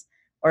 drinks.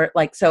 Or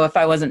like, so if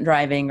I wasn't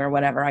driving or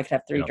whatever, I could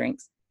have 3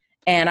 drinks.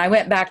 And I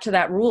went back to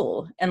that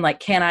rule and like,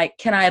 can I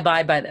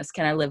abide by this?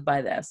 Can I live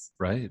by this?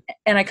 Right.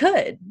 And I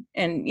could.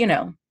 And,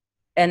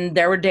 and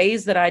there were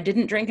days that I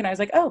didn't drink and I was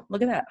like, oh,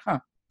 look at that. Huh.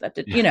 That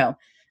did,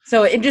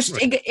 so it just,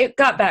 it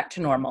got back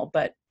to normal,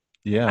 but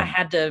I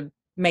had to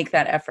make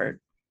that effort.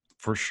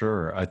 For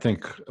sure. I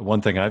think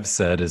one thing I've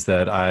said is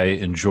that I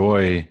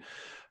enjoy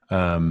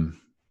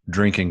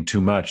drinking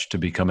too much to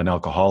become an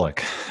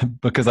alcoholic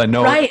because I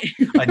know I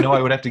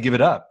would have to give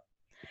it up.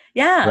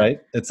 Yeah. Right.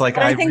 It's like,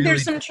 but I think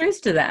there's some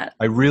truth to that.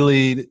 I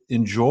really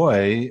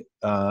enjoy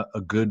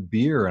a good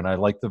beer and I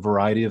like the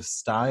variety of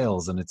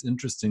styles and it's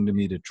interesting to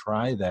me to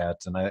try that.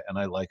 And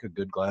I like a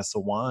good glass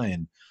of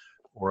wine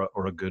or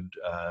a good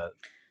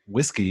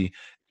whiskey.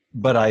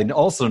 But I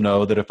also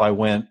know that if I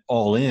went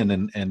all in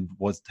and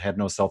had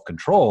no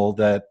self-control,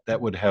 that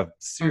would have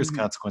serious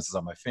consequences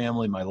on my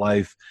family, my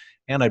life,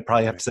 and I'd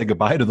probably have to say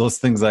goodbye to those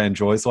things I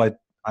enjoy. So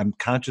I'm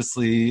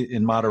consciously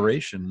in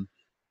moderation.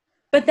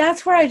 But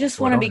that's where I just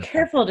want to be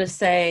careful to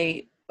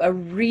say a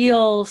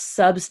real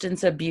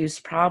substance abuse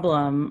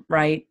problem,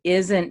 right,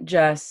 isn't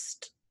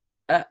just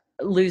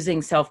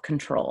losing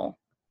self-control,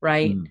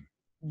 right?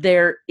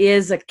 There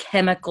is a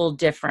chemical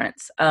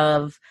difference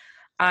of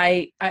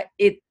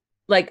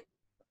like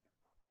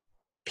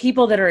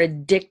people that are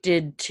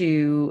addicted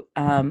to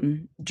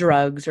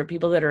drugs or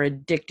people that are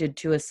addicted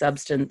to a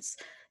substance,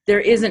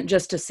 there isn't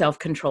just a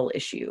self-control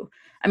issue.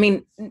 I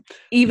mean,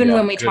 even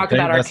when we talk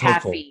about our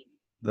caffeine,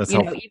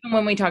 even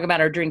when we talk about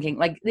our drinking,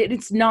 like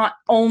it's not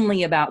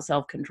only about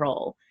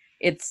self-control.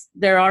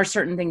 There are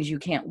certain things you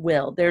can't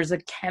will. There's a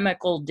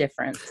chemical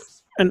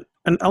difference. And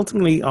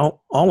ultimately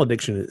all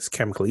addiction is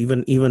chemical,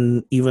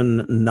 even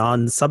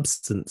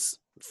non-substance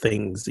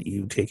things that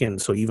you take in.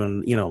 So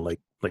even,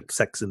 like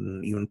sex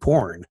and even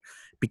porn,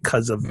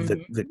 because of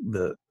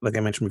the like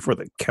I mentioned before,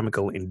 the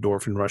chemical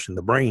endorphin rush in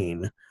the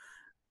brain,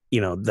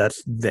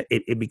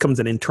 it becomes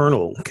an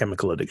internal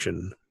chemical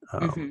addiction,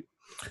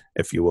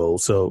 if you will.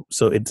 So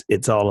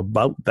it's all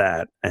about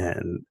that,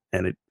 and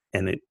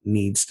it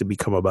needs to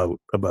become about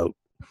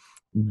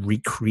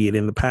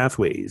recreating the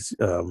pathways,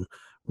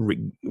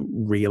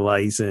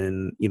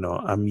 realizing,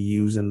 I'm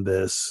using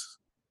this,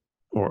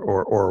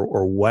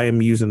 or why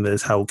I'm using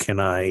this. How can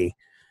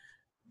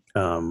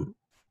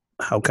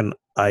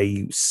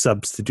I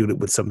substitute it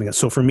with something else?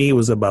 So for me, it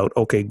was about,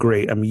 okay,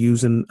 great. I'm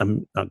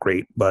not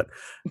great, but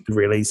the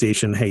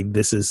realization, hey,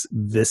 this is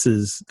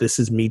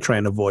me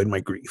trying to avoid my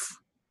grief.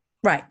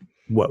 Right.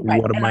 What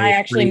and am I I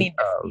actually afraid need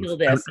to of? feel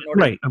this.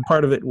 Right. And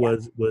part of it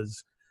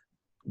was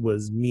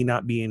me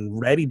not being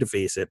ready to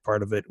face it.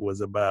 Part of it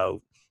was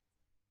about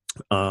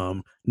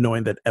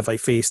knowing that if I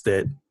faced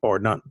it, or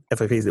not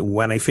if I faced it,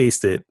 when I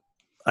faced it,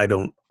 I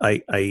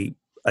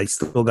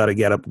still got to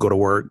get up, go to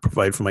work,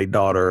 provide for my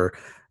daughter.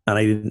 And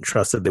I didn't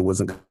trust that there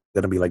wasn't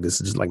going to be like this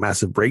just like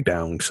massive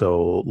breakdown.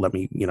 So let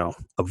me,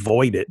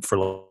 avoid it for a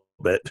little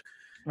bit.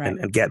 Right.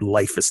 And get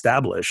life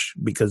established,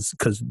 because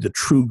the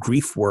true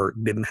grief work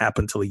didn't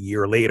happen until a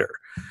year later.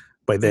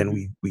 By then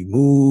we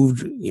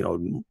moved,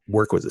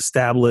 work was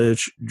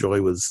established,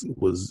 Joy was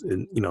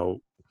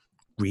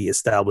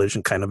reestablished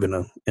and kind of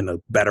in a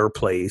better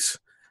place.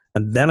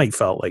 And then I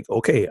felt like,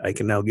 okay, I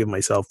can now give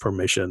myself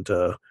permission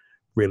to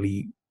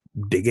really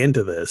dig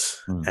into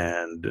this.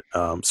 And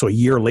so a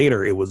year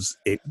later,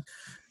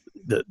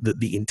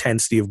 the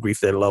intensity of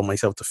grief that I allowed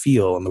myself to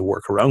feel and the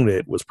work around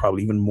it was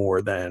probably even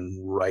more than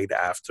right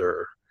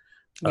after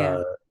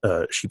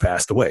she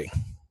passed away.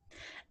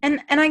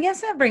 And I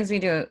guess that brings me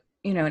to,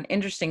 an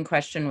interesting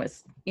question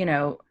with,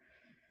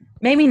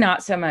 maybe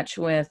not so much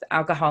with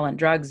alcohol and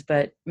drugs,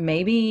 but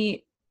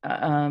maybe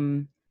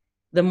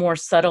the more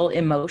subtle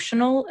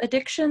emotional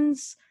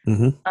addictions.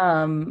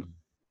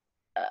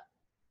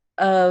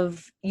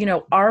 Of,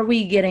 are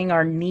we getting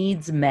our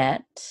needs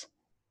met?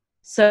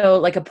 So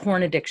like a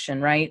porn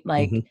addiction, right?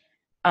 Like,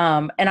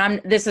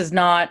 and this is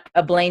not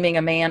a blaming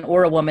a man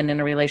or a woman in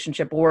a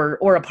relationship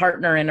or a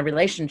partner in a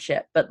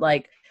relationship, but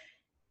like,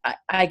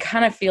 I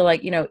kind of feel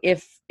like,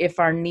 if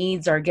our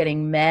needs are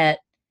getting met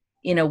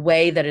in a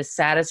way that is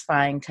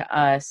satisfying to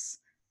us,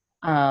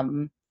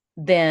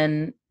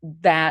 then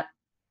that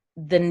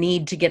the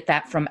need to get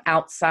that from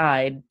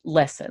outside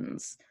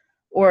lessens.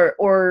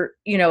 Or,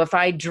 if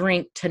I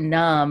drink to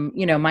numb,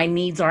 my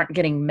needs aren't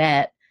getting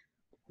met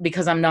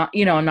because I'm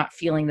not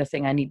feeling the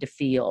thing I need to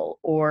feel.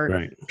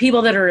 Or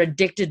people that are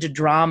addicted to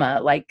drama,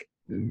 like,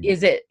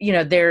 is it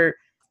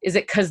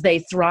because they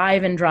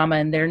thrive in drama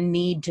and their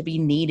need to be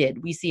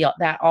needed? We see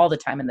that all the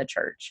time in the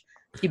church.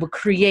 People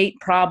create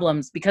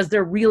problems because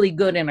they're really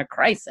good in a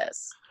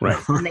crisis. Right.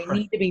 And they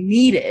need to be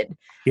needed.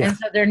 Yeah. And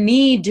so their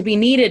need to be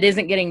needed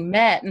isn't getting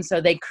met. And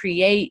so they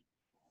create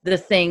the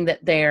thing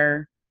that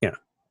they're,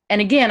 and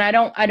again, I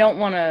don't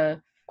want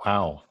to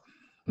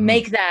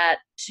make that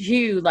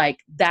too, like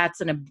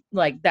that's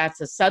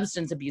a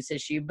substance abuse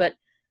issue, but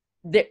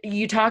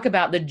you talk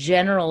about the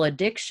general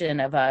addiction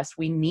of us.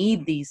 We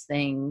need these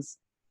things.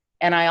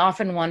 And I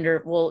often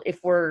wonder, well, if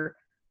we're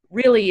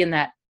really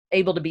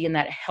able to be in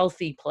that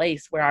healthy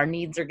place where our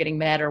needs are getting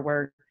met or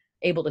we're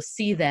able to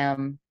see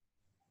them,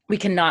 we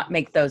cannot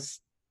make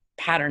those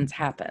patterns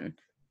happen.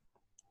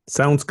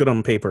 Sounds good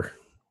on paper.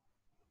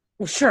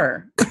 Well,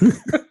 sure.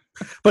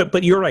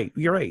 But you're right.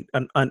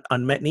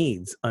 Unmet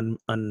needs,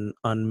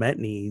 unmet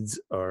needs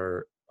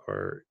are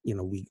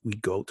we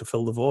go to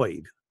fill the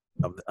void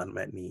of the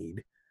unmet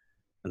need,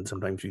 and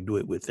sometimes we do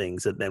it with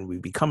things that then we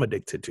become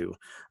addicted to.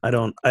 I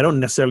don't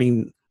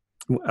necessarily.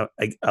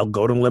 I'll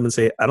go to them and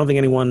say I don't think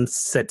anyone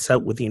sets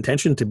out with the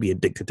intention to be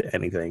addicted to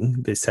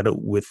anything. They set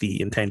out with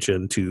the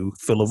intention to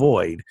fill a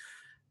void,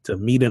 to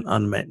meet an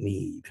unmet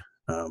need,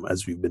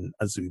 as we've been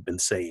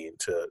saying,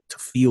 to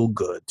feel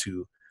good,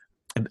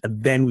 and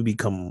then we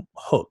become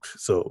hooked.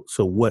 So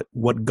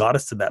what got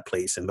us to that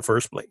place in the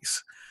first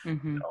place?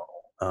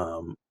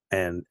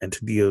 And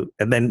to deal,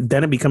 and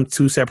then it becomes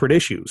two separate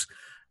issues.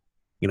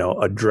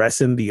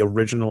 Addressing the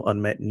original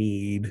unmet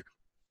need,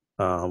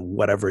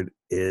 whatever it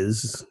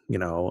is,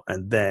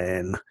 and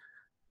then.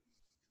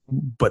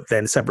 But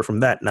then separate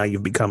from that, now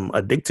you've become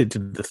addicted to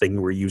the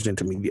thing we're using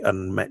to meet the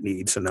unmet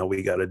need. So now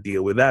we got to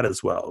deal with that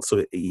as well.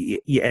 So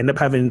you end up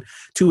having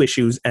two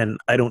issues, and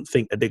I don't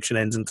think addiction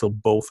ends until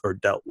both are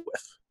dealt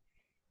with.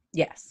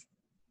 Yes.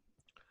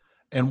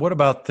 And what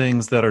about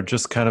things that are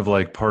just kind of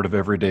like part of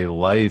everyday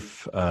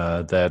life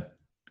that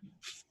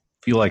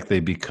feel like they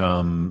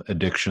become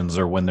addictions,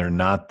 or when they're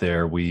not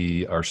there,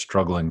 we are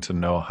struggling to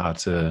know how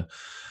to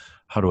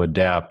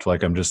adapt?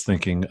 Like I'm just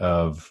thinking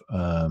of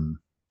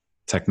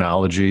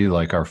technology,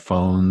 like our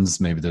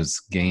phones, maybe there's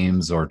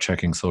games or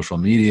checking social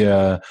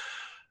media,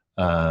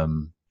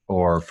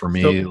 or for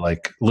me,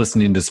 like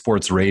listening to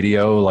sports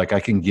radio. Like I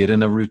can get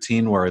in a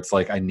routine where it's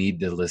like I need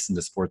to listen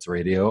to sports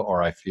radio,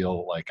 or I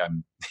feel like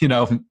I'm,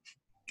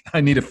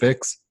 I need a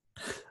fix.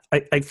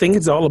 I think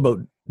it's all about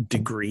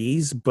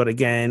degrees, but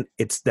again,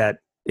 it's that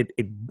it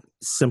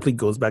simply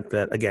goes back to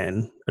that,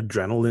 again,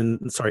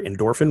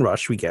 endorphin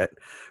rush we get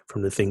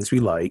from the things we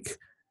like.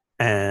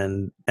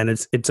 And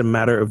it's a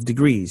matter of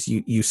degrees.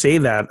 You say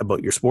that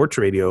about your sports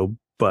radio,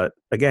 but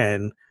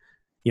again,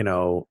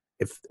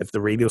 if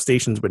the radio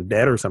station's been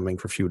dead or something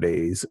for a few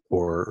days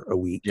or a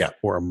week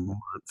or a month,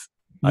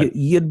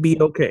 you'd be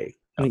okay.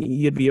 I mean,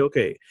 you'd be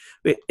okay.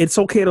 It's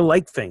okay to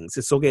like things.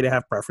 It's okay to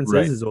have preferences.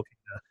 Right. It's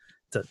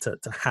okay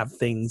to have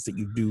things that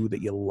you do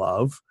that you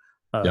love.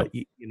 Yep.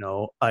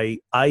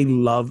 I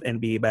love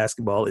NBA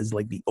basketball. Is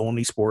like the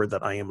only sport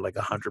that I am like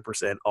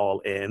 100% all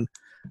in.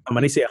 And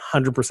when I say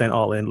 100%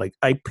 all in, like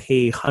I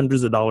pay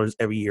hundreds of dollars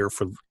every year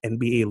for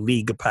NBA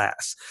League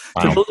Pass.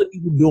 Wow. For those of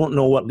you who don't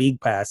know what League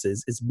Pass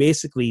is, it's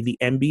basically the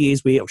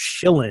NBA's way of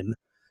shilling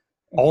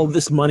all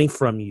this money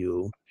from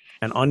you.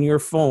 And on your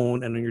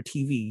phone and on your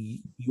TV,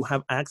 you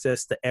have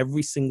access to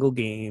every single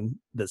game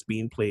that's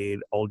being played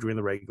all during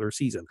the regular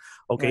season.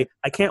 Okay. Right.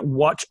 I can't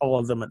watch all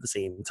of them at the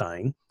same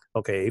time.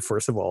 Okay.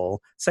 First of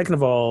all. Second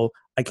of all,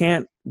 I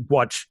can't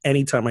watch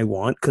anytime I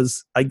want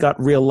because I got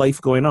real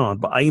life going on.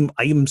 But I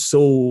am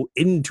so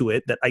into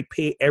it that I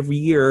pay every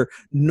year,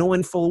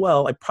 knowing full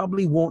well I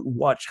probably won't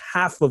watch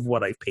half of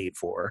what I've paid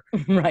for.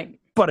 Right.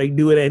 But I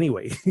do it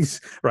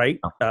anyways, right?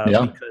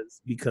 Yeah.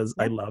 Because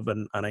I love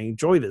and I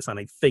enjoy this, and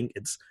I think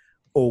it's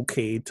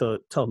okay to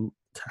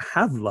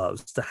have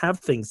loves, to have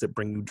things that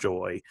bring you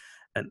joy,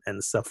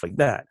 and stuff like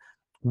that.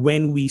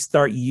 When we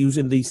start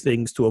using these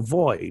things to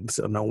avoid,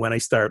 so now when I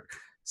start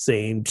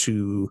saying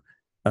to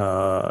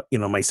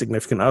my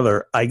significant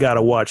other, I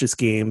gotta watch this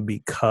game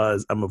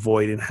because I'm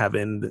avoiding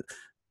having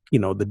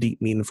the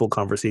deep, meaningful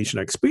conversation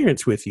or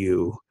experience with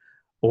you,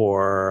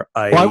 or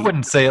I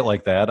wouldn't say it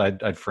like that.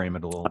 I'd frame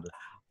it a little bit.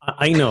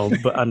 I know,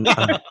 but I'm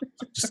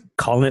just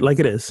calling it like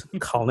it is.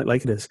 Calling it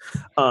like it is.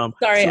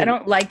 Sorry, I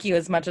don't like you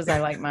as much as I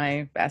like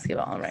my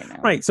basketball right now.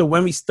 Right. So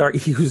when we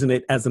start using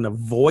it as an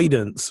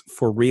avoidance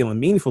for real and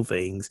meaningful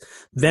things,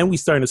 then we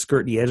start to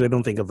skirt the edge. I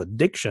don't think of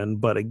addiction,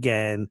 but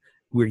again,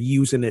 we're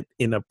using it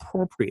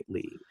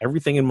inappropriately.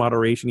 Everything in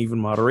moderation, even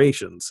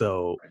moderation.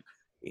 So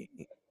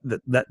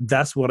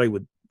that's what I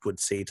would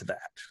say to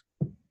that.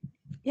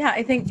 Yeah,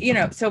 I think,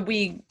 so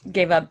we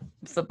gave up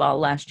football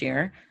last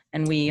year,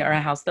 and we are a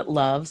house that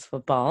loves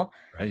football.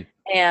 Right.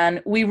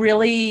 And we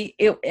really,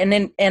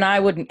 and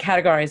I wouldn't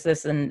categorize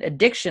this an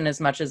addiction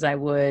as much as I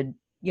would,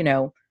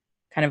 kind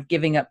of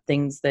giving up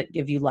things that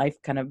give you life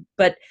kind of,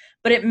 but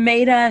it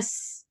made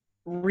us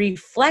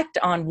reflect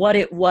on what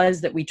it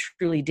was that we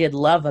truly did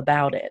love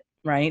about it.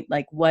 Right.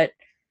 Like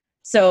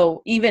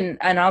so even,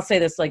 and I'll say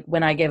this, like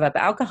when I gave up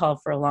alcohol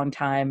for a long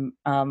time,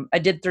 I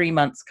did 3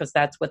 months because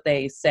that's what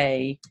they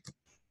say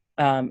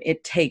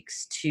it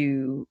takes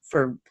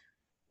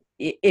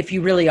if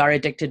you really are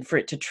addicted, for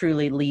it to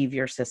truly leave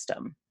your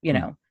system,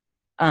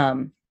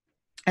 and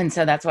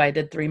so that's why I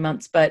did 3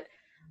 months. But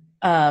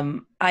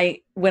when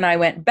I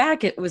went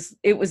back, it was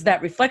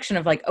that reflection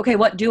of like, okay,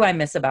 what do I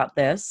miss about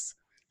this?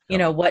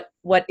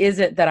 What is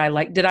it that I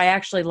like? Did I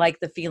actually like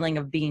the feeling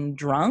of being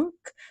drunk,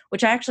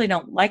 which I actually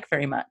don't like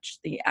very much,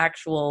 the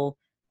actual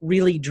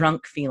really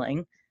drunk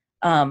feeling.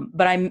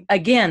 But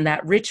again,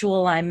 that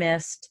ritual I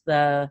missed,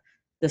 the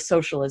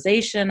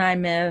socialization I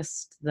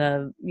missed,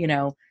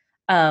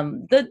 I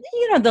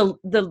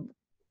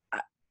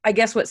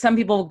guess what some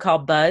people would call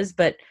buzz,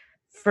 but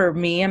for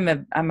me, I'm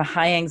a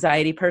high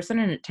anxiety person,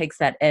 and it takes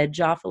that edge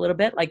off a little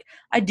bit. Like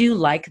I do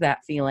like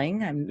that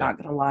feeling. I'm not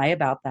going to lie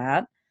about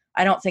that.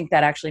 I don't think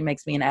that actually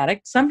makes me an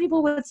addict. Some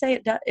people would say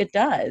it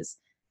does,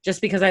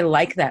 just because I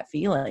like that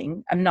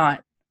feeling. I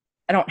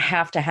don't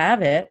have to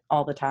have it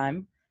all the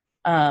time.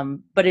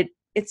 But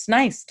it's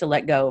nice to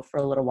let go for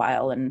a little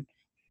while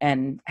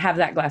and have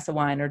that glass of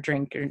wine or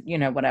drink or,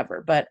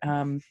 whatever. But,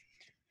 and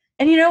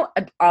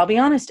I'll be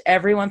honest,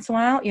 every once in a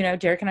while,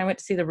 Derek and I went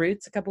to see the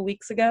Roots a couple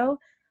weeks ago.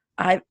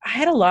 I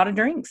had a lot of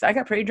drinks. I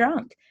got pretty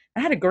drunk. I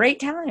had a great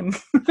time.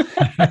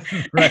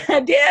 Right. I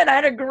did. I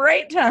had a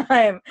great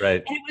time.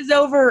 Right. And it was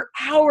over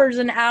hours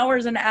and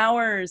hours and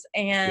hours,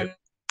 and,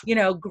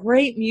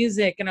 great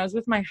music. And I was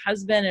with my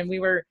husband, and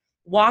we were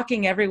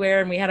walking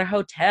everywhere, and we had a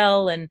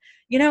hotel, and,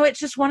 it's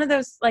just one of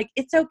those, like,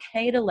 it's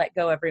okay to let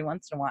go every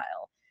once in a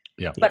while.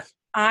 Yeah. But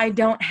I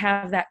don't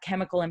have that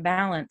chemical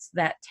imbalance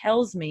that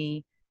tells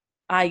me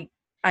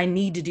I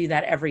need to do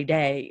that every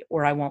day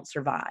or I won't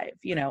survive,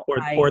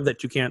 or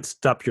that you can't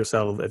stop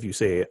yourself if you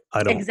say,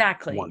 I don't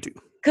want to.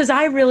 Because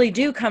I really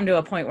do come to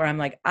a point where I'm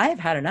like, I've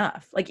had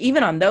enough. Like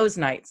even on those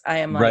nights, I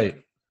am like, right.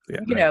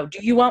 Do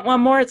you want one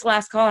more? It's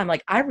last call. I'm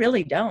like, I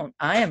really don't.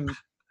 I am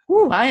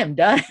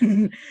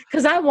done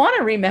because I want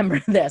to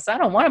remember this. I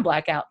don't want to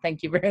black out.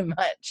 Thank you very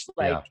much.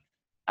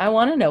 I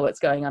want to know what's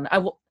going on.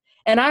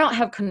 And I don't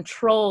have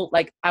control.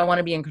 Like I want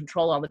to be in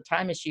control all the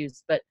time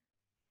issues, but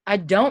I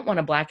don't want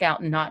to black out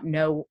and not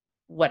know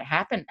what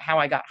happened, how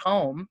I got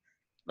home.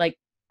 Like,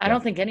 I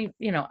don't think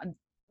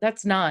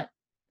that's not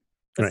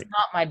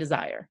my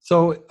desire.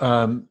 So,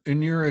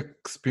 in your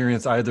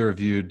experience, either of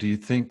you, do you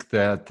think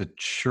that the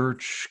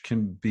church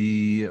can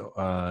be,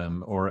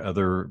 or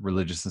other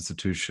religious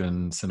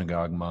institution,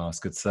 synagogue,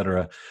 mosque,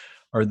 etc.,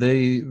 are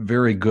they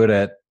very good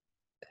at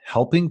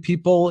helping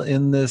people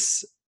in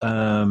this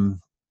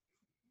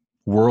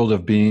world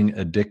of being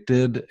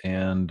addicted?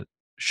 And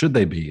should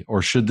they be,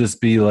 or should this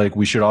be like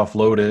we should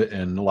offload it?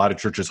 And a lot of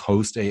churches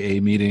host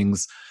AA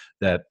meetings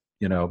that,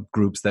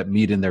 groups that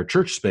meet in their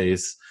church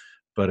space,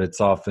 but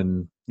it's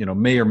often,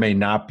 may or may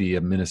not be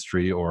a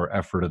ministry or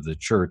effort of the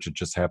church. It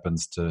just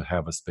happens to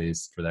have a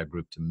space for that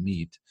group to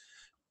meet.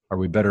 Are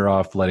we better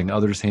off letting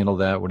others handle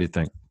that? What do you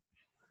think?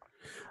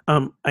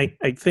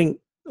 I think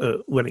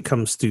when it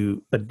comes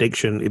to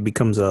addiction, it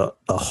becomes a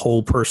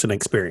whole person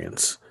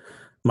experience,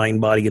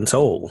 mind, body, and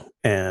soul.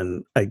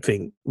 And I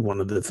think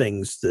one of the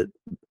things that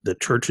the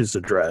churches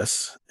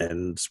address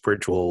and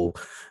spiritual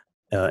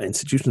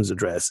institutions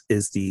address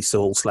is the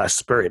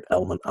soul/spirit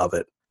element of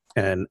it.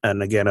 And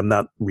again, I'm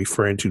not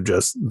referring to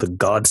just the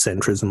God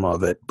centrism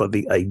of it, but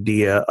the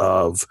idea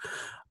of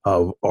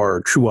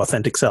our true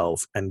authentic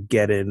self and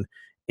getting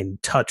in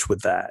touch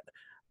with that.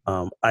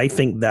 I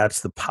think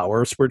that's the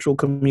power of spiritual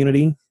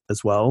community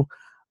as well.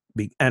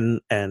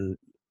 And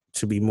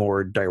to be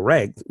more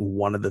direct,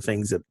 one of the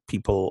things that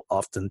people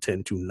often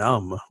tend to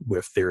numb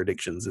with their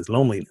addictions is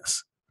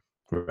loneliness,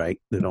 right?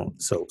 They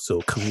don't. So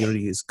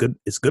community is good.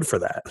 It's good for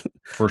that.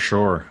 For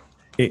sure.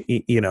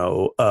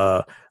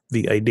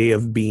 The idea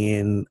of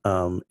being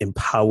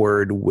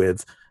empowered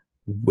with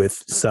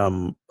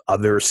some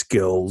other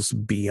skills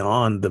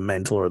beyond the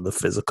mental or the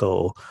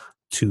physical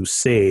to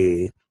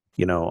say,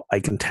 I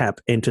can tap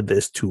into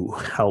this to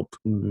help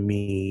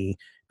me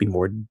be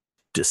more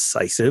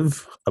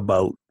decisive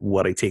about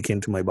what I take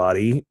into my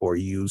body or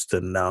use to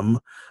numb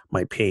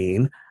my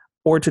pain,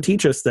 or to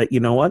teach us that,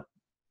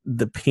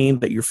 the pain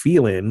that you're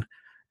feeling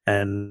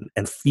and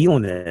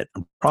feeling it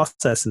and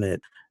processing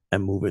it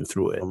and moving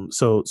through it.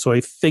 So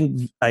I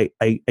think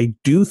I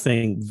do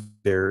think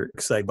they're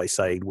side by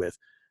side with,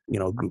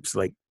 groups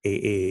like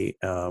AA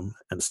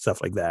and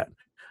stuff like that.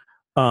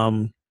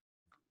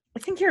 I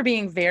think you're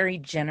being very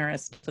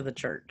generous to the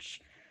church.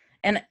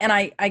 And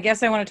I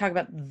guess I want to talk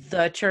about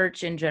the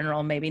church in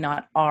general, maybe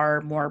not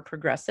our more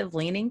progressive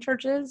leaning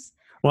churches.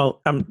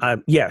 Well,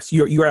 yes,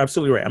 you're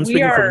absolutely right. I'm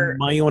speaking from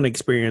my own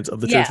experience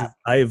of the churches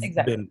I've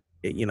been,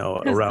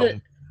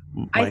 around.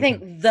 I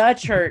think the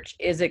church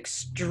is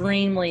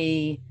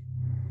extremely,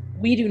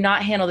 we do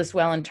not handle this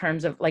well in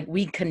terms of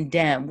we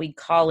condemn, we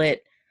call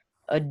it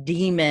a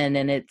demon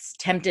and it's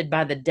tempted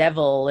by the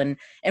devil.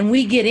 And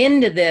we get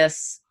into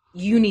this,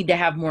 you need to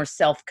have more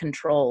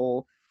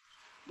self-control.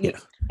 Yeah.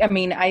 I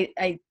mean,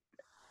 I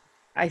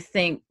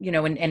think,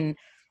 and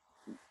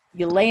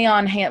you lay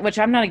on hands, which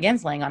I'm not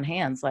against laying on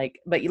hands,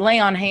 but you lay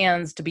on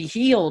hands to be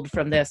healed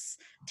from this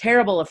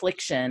terrible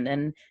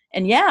affliction.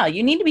 And yeah,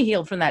 you need to be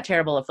healed from that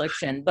terrible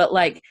affliction, but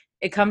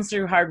it comes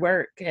through hard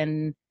work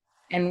and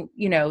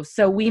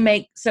so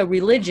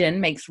religion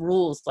makes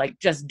rules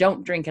just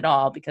don't drink at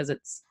all because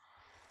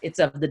it's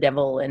of the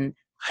devil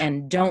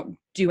and don't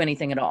do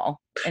anything at all.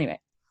 Anyway.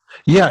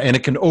 Yeah, and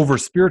it can over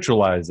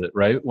spiritualize it,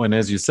 right? When,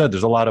 as you said,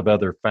 there's a lot of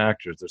other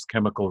factors. There's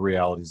chemical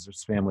realities,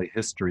 there's family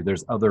history,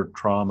 there's other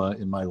trauma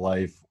in my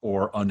life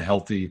or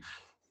unhealthy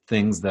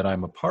things that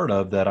I'm a part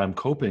of that I'm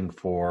coping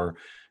for.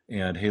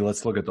 And hey,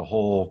 let's look at the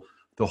whole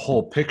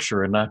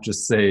picture and not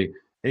just say,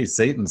 hey,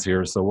 Satan's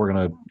here, so we're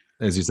gonna,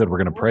 as you said, we're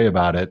gonna pray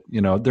about it.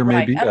 There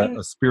may be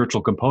a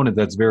spiritual component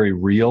that's very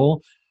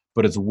real,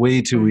 but it's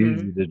way too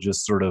easy to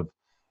just sort of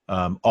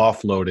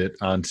offload it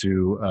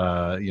onto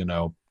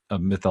a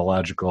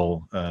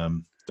mythological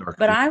dark.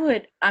 But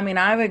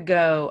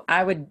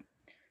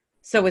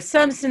so with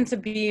substance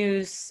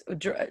abuse,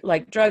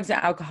 drugs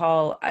and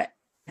alcohol, I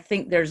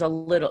think there's a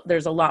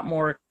lot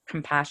more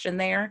compassion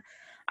there.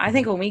 I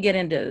think when we get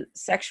into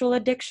sexual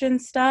addiction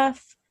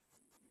stuff,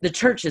 the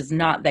church is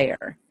not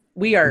there.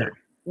 We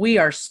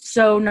are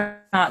so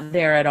not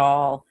there at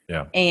all.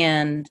 Yeah.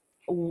 And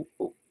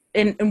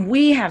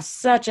we have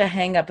such a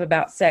hang up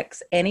about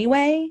sex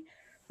anyway,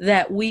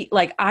 that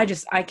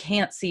I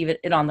can't see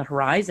it on the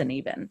horizon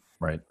even.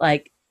 Right.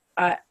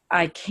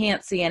 I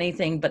can't see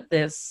anything but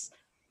this.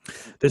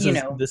 This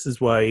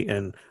is why,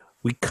 and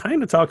we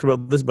kind of talked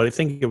about this, but I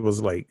think it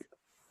was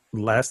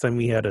last time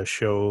we had a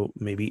show,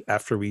 maybe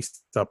after we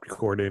stopped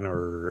recording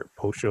or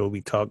post show,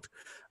 we talked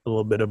a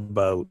little bit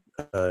about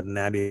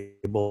Nadia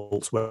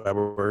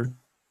Bolz-Weber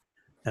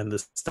and the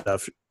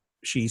stuff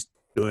she's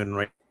doing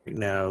right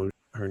now.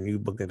 Her new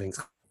book, I think,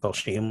 is called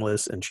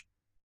Shameless, and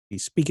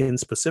she's speaking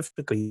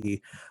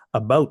specifically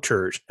about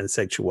church and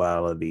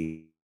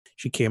sexuality.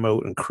 She came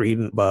out and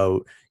created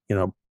about,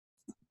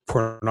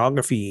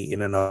 pornography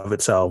in and of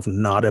itself,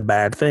 not a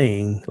bad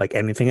thing. Like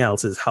anything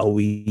else, is how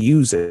we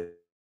use it.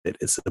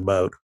 It's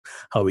about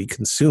how we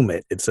consume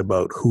it. It's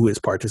about who is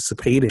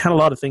participating. Had a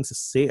lot of things to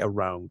say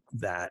around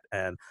that,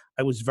 and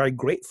I was very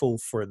grateful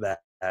for that.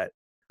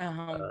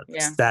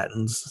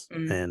 Statins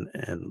and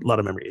a lot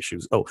of memory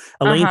issues.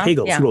 Elaine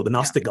Pagels, who wrote the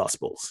Gnostic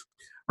Gospels,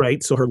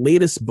 right? So her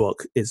latest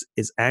book is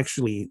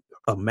actually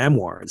a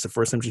memoir. It's the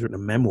first time she's written a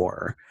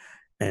memoir,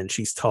 and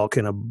she's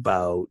talking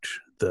about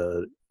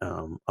the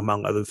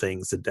among other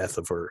things, the death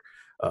of her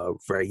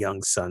very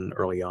young son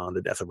early on,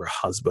 the death of her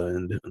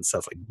husband, and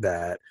stuff like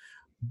that.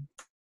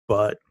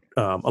 But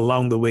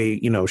along the way,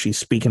 she's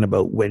speaking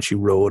about when she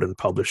wrote and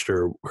published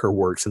her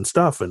works and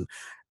stuff, and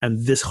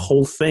this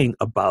whole thing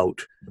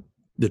about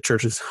the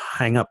church's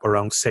hang up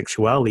around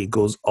sexuality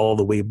goes all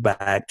the way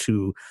back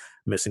to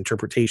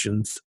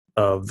misinterpretations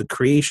of the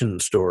creation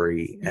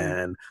story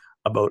and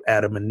about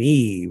Adam and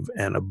Eve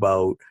and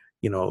about,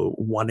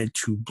 wanted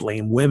to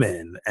blame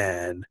women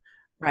and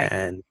Right.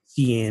 and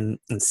seeing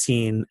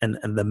and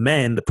the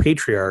men, the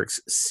patriarchs,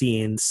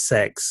 seeing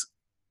sex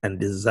and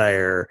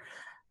desire,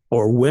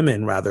 or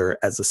women rather,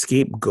 as a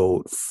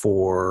scapegoat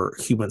for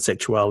human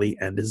sexuality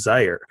and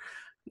desire.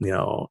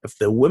 If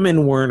the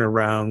women weren't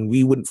around,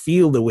 we wouldn't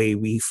feel the way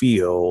we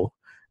feel,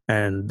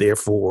 and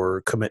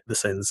therefore commit the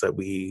sins that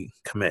we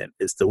commit.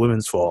 It's the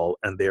women's fault,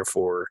 and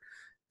therefore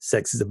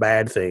sex is a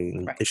bad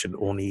thing. Right. It should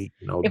only,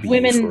 If be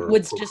women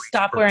would for just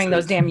stop wearing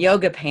those damn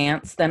yoga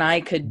pants, then I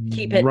could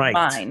keep it Right.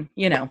 fine,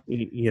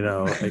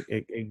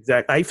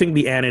 Exactly. I think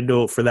the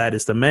antidote for that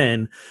is the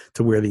men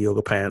to wear the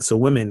yoga pants, so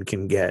women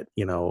can get,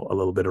 a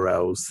little bit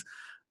aroused.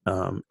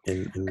 In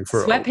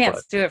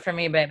Sweatpants do it for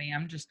me, baby.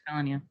 I'm just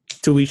telling you.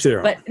 To each their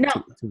own. But no,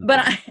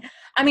 but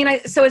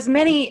so as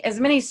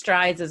many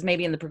strides as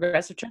maybe in the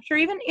progressive church, or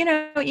even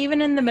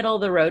in the middle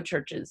of the road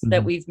churches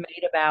that we've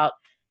made about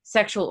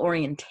sexual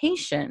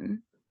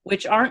orientation,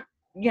 which aren't,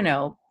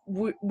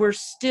 we're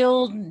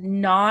still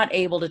not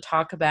able to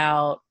talk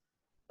about.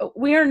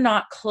 We're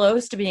not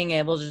close to being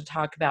able to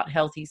talk about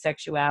healthy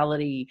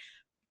sexuality,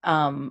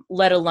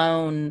 let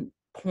alone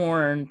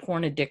porn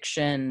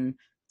addiction,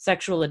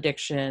 sexual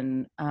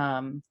addiction,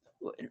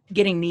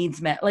 getting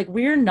needs met. Like,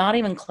 we're not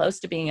even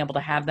close to being able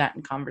to have that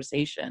in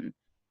conversation.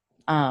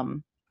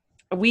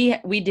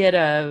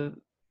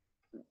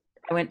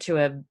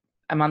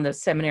 I'm on the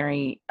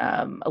seminary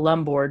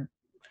alum board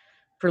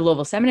for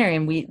Louisville Seminary,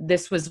 and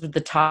this was the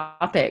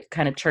topic,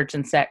 kind of church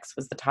and sex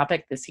was the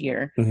topic this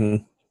year. Mm-hmm.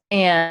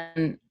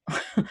 And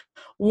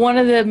one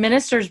of the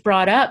ministers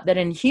brought up that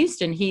in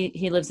Houston,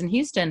 he lives in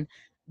Houston,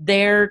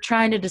 they're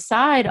trying to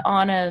decide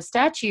on a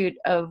statute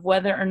of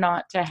whether or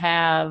not to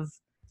have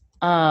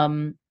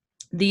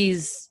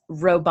these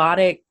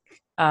robotic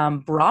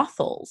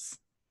brothels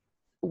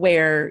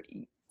where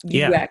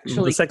you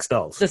actually, the sex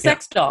dolls.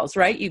 Sex dolls,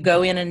 right? You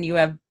go in and you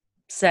have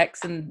sex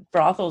and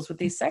brothels with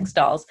these sex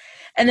dolls.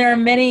 And there are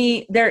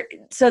many there.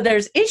 So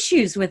there's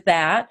issues with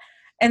that.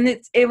 And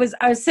I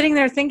was sitting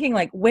there thinking,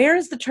 like, where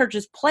is the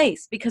church's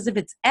place? Because if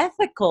it's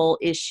ethical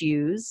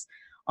issues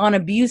on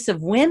abuse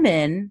of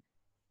women,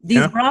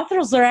 these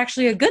brothels are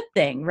actually a good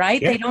thing,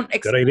 right? They don't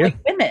exploit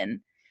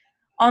women.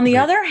 On the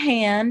other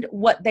hand,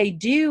 what they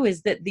do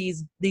is that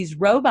these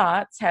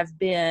robots have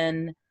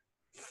been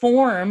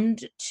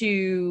formed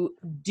to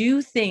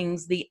do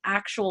things the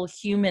actual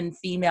human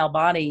female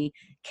body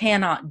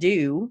cannot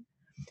do.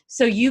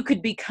 So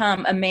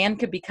a man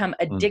could become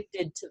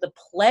addicted to the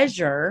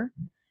pleasure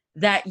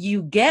that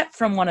you get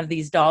from one of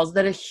these dolls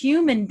that a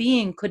human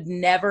being could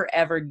never,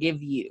 ever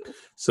give you.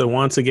 So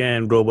once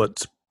again,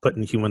 robots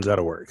putting humans out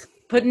of work.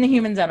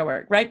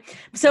 Right?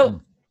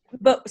 So,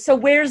 so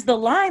where's the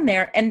line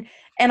there? And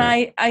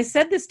I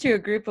said this to a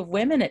group of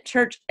women at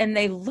church, and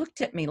they looked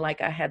at me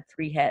like I had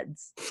three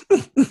heads.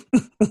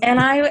 and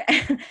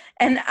I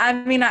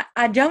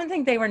don't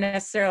think they were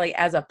necessarily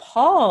as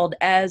appalled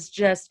as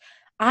just,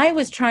 I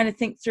was trying to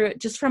think through it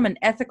just from an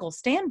ethical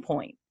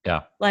standpoint.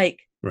 Yeah.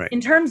 Like, right.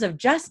 In terms of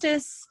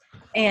justice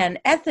and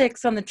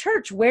ethics on the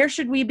church, where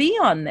should we be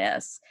on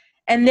this?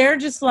 And they're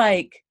just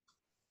like,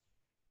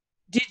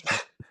 did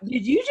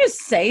you just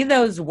say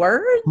those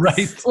words?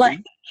 Right. Like,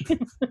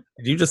 did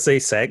you just say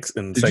sex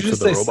and did sex you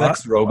just with say a robot?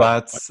 sex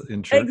robots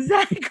in church?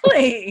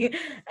 Exactly.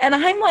 And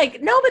I'm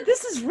like, no, but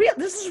this is real.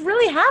 This is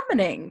really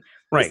happening.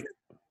 Right.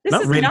 This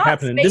is really not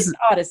happening. Space This is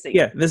Odyssey.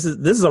 Yeah, this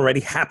is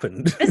already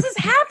happened. This has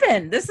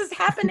happened. This is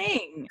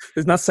happening.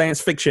 It's not science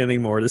fiction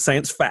anymore. It's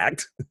science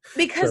fact.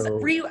 Because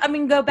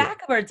go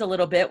backwards a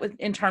little bit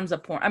in terms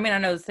of porn. I mean, I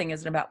know this thing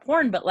isn't about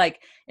porn, but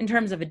like in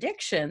terms of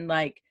addiction,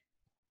 like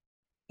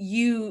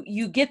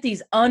you get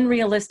these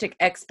unrealistic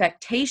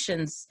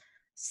expectations,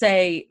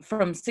 say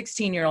from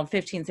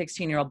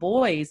 16-year-old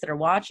boys that are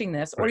watching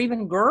this, or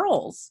even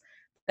girls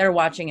that are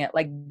watching it.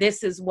 Like,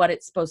 this is what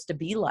it's supposed to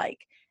be like.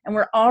 And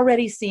we're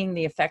already seeing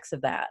the effects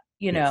of that.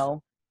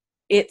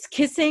 It's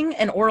kissing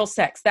and oral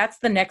sex. That's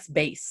the next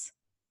base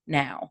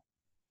now.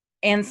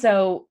 And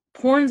so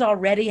porn's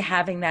already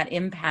having that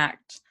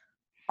impact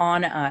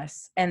on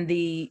us. And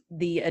the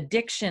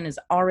addiction is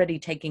already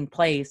taking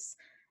place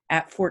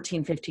at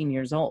 14, 15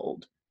 years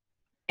old.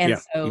 And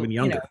so, even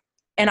younger.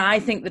 And I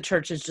think the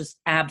church is just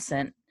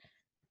absent.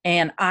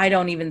 And I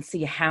don't even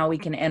see how we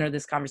can enter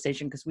this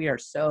conversation because we are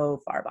so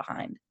far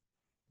behind.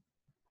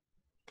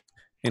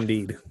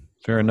 Indeed.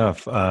 Fair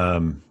enough.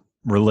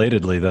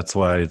 Relatedly, that's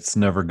why it's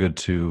never good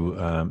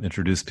to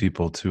introduce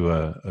people to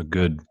a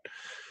good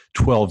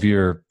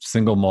 12-year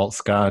single malt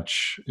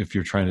scotch if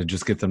you're trying to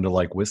just get them to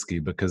like whiskey,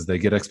 because they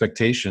get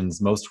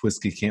expectations. Most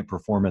whiskey can't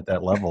perform at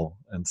that level.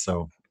 And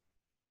so.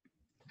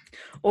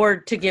 Or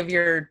to give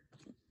your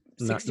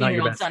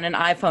 16-year-old son an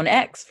iPhone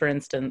X, for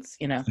instance,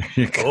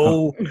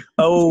 Oh.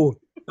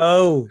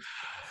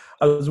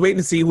 I was waiting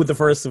to see who the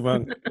first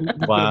one.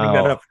 Wow.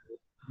 Bring that up.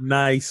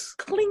 Nice.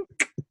 Clink.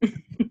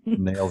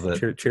 Nailed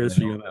it. Cheers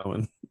for you on that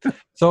one.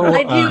 So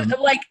I do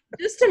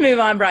Just to move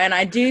on, Brian,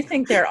 I do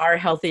think there are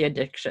healthy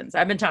addictions.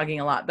 I've been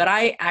talking a lot, but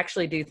I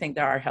actually do think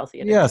there are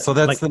healthy addictions. Yeah, so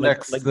that's Like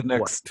the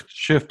next what?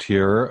 shift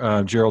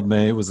here. Gerald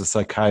May was a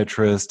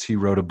psychiatrist. He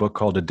wrote a book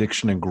called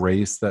Addiction and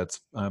Grace that's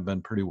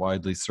been pretty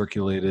widely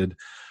circulated.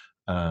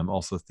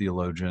 Also a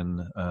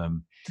theologian.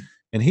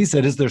 And he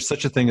said, is there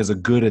such a thing as a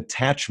good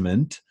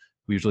attachment?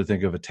 We usually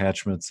think of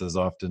attachments as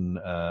often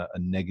a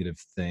negative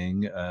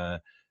thing.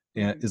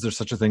 And is there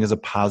such a thing as a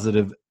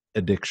positive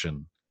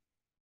addiction?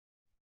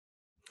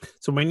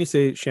 So when you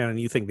say, Shannon,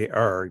 you think they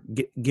are,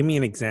 give me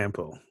an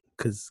example,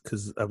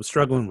 because I was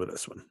struggling with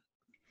this one.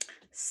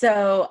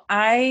 So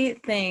I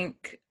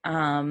think,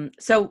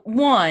 so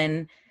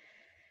one,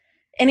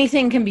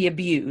 anything can be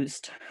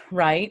abused,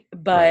 right?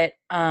 But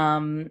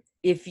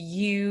if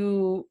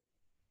you,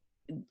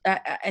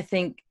 I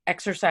think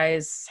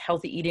exercise,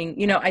 healthy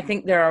eating, I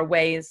think there are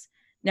ways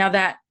now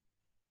that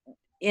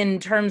in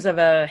terms of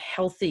a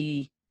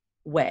healthy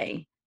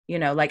way,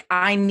 like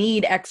I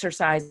need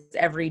exercise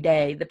every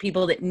day. The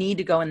people that need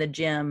to go in the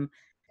gym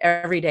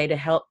every day to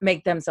help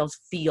make themselves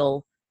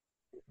feel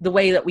the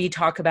way that we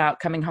talk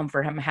about coming home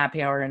from a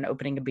happy hour and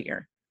opening a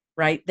beer,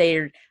 right?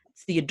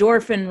 It's the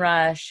endorphin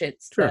rush.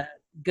 It's the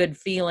good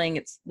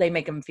feeling. They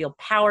make them feel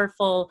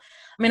powerful.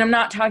 I mean, I'm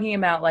not talking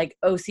about like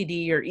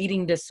OCD or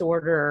eating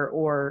disorder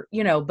or,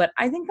 but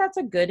I think that's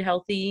a good,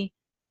 healthy,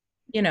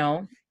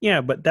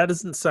 Yeah, but that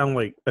doesn't sound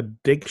like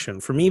addiction.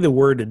 For me, the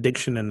word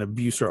addiction and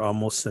abuse are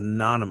almost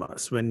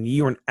synonymous. When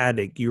you're an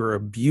addict, you're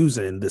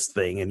abusing this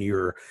thing and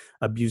you're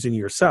abusing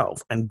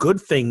yourself. And good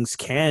things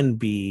can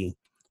be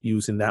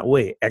used in that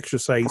way.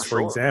 Exercise,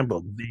 for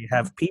example, they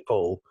have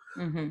people,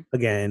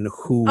 again,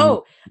 who...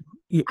 Oh,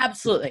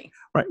 absolutely.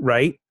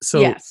 Right. So,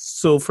 yes.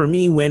 So for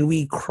me, when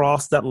we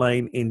cross that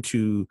line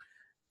into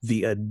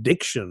the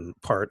addiction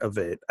part of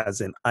it,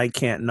 as in I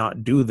can't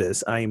not do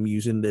this, I am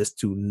using this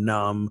to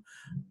numb,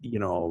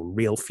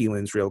 real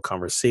feelings, real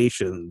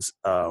conversations,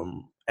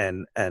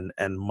 and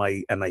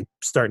I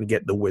starting to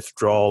get the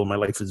withdrawal. My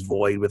life is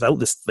void without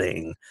this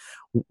thing,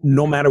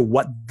 no matter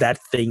what that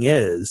thing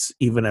is,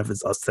 even if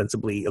it's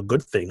ostensibly a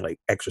good thing like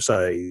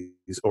exercise,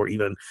 or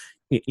even,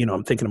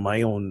 I'm thinking of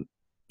my own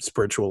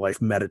spiritual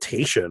life,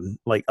 meditation,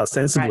 like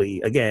ostensibly,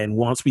 again,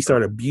 once we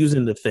start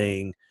abusing the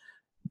thing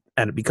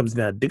and it becomes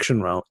an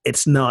addiction realm,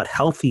 it's not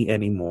healthy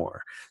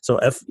anymore. So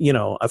if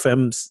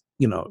I'm,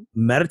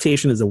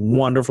 meditation is a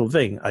wonderful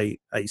thing. I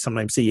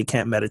sometimes say you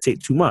can't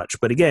meditate too much,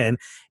 but again,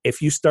 if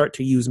you start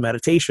to use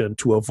meditation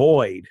to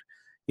avoid,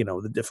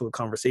 the difficult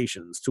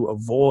conversations, to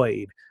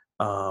avoid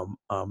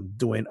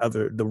doing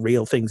the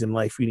real things in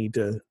life you need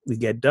to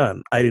get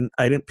done. I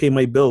didn't pay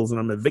my bills and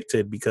I'm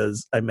evicted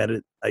because I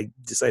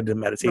decided to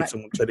meditate so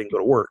much I didn't go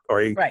to work,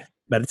 or I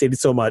meditated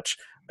so much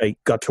I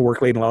got to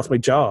work late and lost my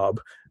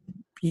job.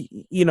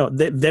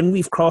 Then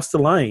we've crossed the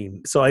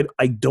line. So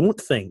I don't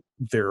think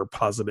there are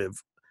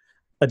positive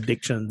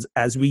addictions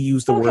as we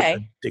use the word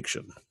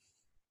addiction.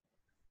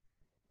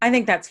 I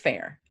think that's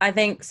fair. I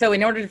think so.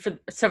 In order for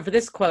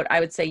this quote, I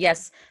would say,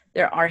 yes,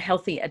 there are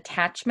healthy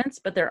attachments,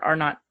 but there are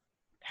not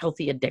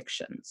healthy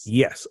addictions.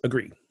 Yes,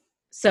 agreed.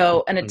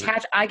 So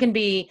I can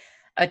be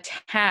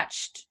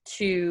attached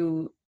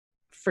to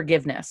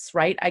forgiveness,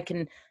 right? I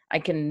can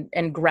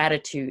and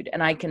gratitude,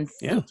 and I can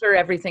filter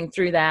everything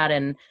through that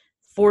and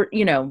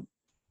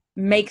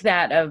make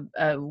that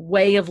a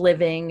way of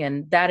living,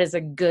 and that is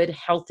a good,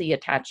 healthy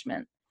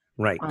attachment.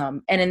 Right.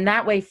 And in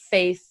that way,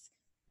 faith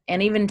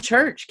and even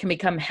church can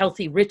become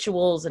healthy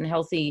rituals and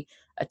healthy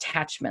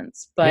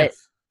attachments. But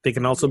they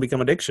can also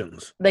become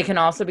addictions. They can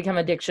also become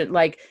addiction.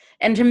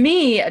 And to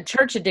me, a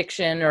church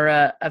addiction or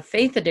a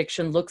faith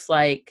addiction looks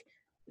like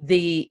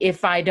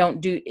if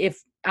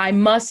I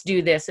must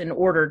do this in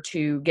order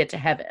to get to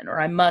heaven,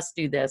 or I must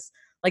do this.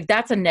 Like,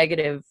 that's a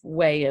negative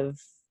way of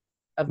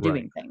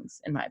doing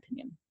things, in my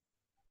opinion.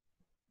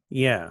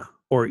 Yeah.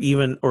 Or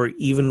even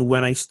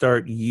when I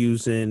start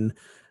using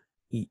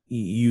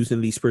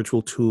these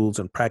spiritual tools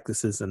and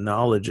practices and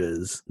knowledge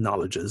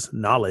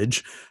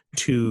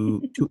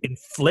to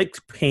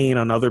inflict pain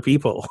on other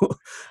people,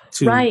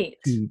 to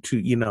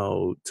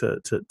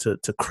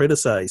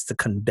criticize, to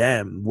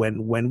condemn.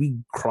 When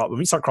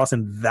we start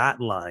crossing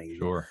that line,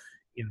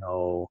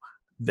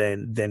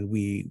 then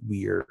we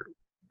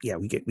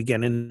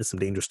get into some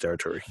dangerous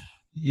territory.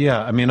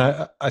 Yeah, I mean,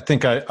 I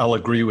think I'll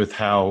agree with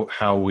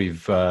how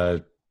we've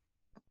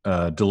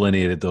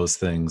delineated those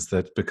things,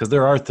 that because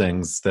there are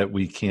things that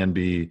we can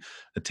be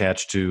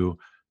attached to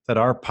that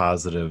are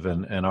positive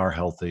and are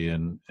healthy,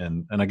 and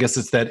I guess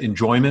it's that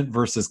enjoyment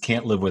versus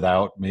can't live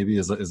without maybe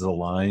is a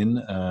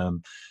line.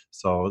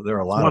 So there are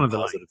a lot of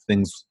positive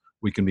things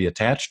we can be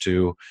attached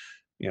to.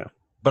 Yeah,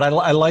 but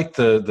I like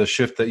the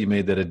shift that you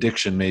made, that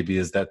addiction maybe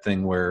is that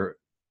thing where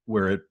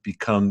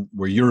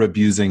you're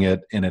abusing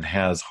it and it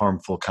has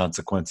harmful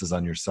consequences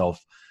on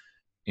yourself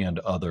and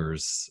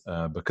others,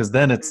 because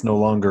then it's no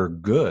longer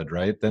good,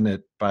 right? Then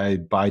it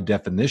by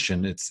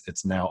definition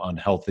it's now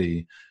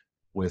unhealthy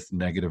with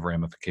negative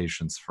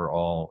ramifications for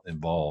all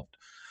involved.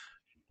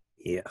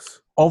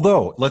 Yes.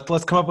 Although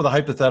let's come up with a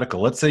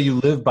hypothetical. Let's say you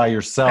live by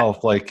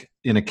yourself, like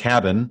in a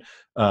cabin,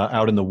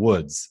 out in the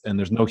woods and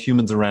there's no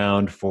humans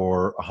around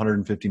for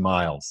 150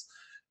 miles.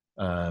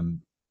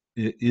 Can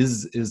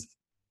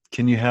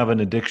you have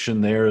an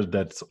addiction there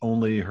that's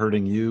only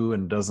hurting you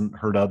and doesn't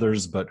hurt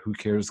others, but who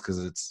cares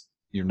because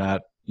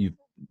you've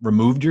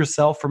removed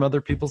yourself from other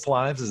people's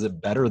lives? Is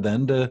it better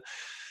then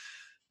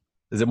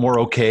is it more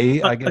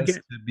okay, I guess,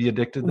 to be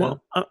addicted then?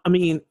 Well, I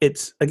mean,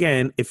 it's,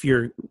 again, if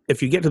you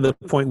get to the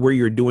point where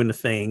you're doing the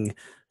thing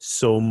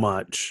so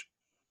much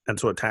and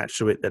so attached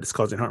to it that it's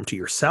causing harm to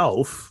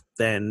yourself,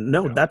 then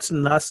no, that's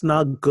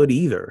not good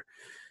either.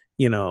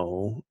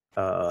 But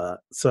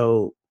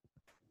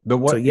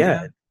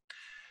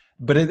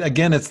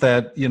again, it's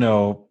that,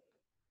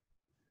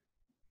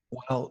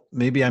 well,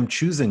 maybe I'm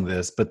choosing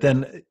this, but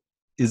then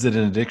is it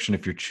an addiction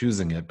if you're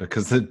choosing it?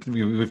 Because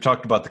we've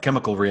talked about the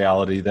chemical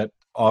reality that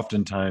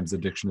oftentimes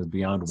addiction is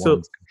beyond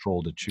one's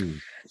control to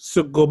choose.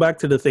 So go back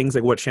to the things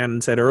like what Shannon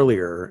said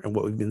earlier and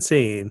what we've been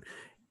saying.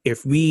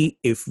 If we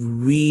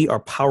are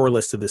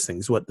powerless to these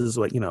things, AA and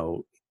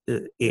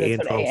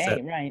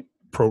 12-step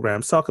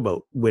programs talk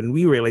about, when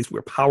we realize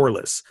we're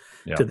powerless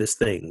to this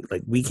thing,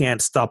 like we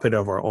can't stop it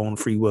of our own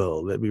free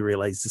will, that we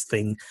realize this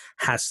thing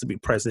has to be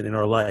present in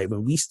our life,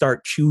 and we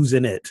start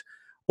choosing it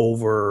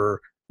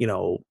over,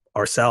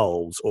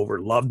 ourselves,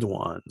 over loved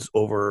ones,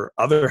 over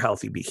other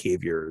healthy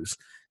behaviors,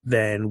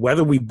 then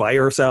whether we by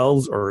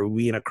ourselves or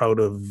we in a crowd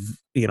of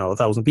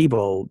 1,000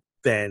 people,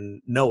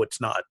 then no, it's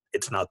not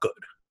good.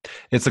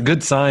 It's a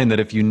good sign that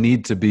if you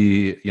need to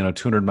be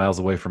 200 miles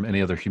away from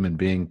any other human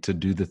being to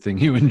do the thing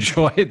you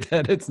enjoy,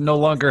 that it's no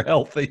longer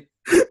healthy.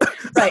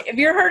 Right. If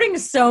you're hurting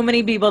so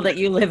many people that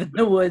you live in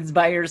the woods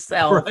by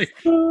yourself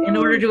in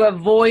order to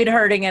avoid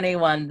hurting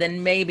anyone,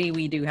 then maybe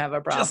we do have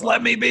a problem. Just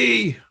let me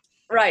be.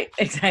 Right,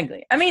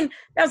 exactly. I mean,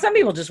 now some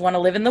people just want to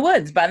live in the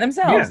woods by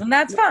themselves, and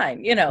that's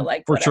fine,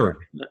 for sure.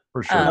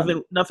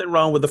 Nothing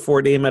wrong with a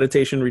 4-day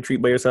meditation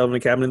retreat by yourself in a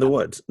cabin in the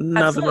woods.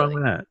 Nothing wrong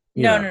with that.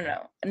 No.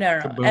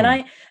 And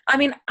I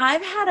mean,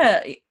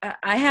 I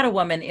had a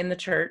woman in the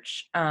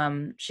church.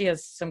 She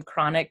has some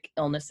chronic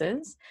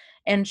illnesses,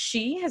 and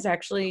she has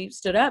actually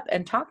stood up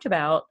and talked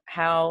about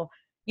how,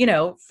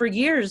 for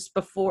years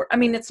before, I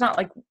mean, it's not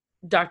like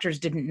doctors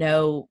didn't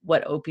know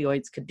what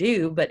opioids could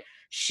do, but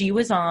she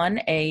was on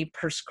a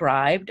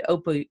prescribed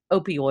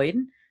opioid,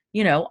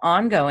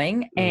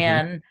 ongoing. Mm-hmm.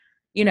 And,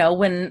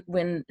 when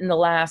in the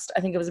last,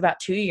 I think it was about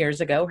 2 years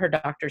ago, her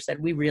doctor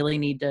said, we really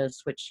need to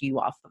switch you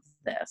off of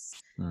this.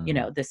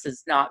 Mm. This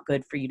is not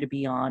good for you to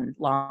be on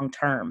long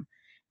term.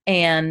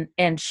 And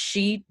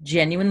she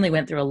genuinely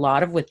went through a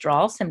lot of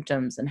withdrawal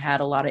symptoms and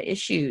had a lot of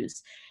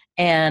issues.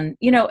 And,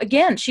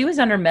 again, she was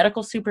under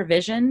medical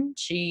supervision.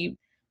 She's,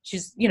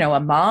 a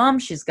mom.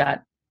 She's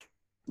got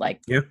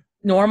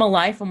normal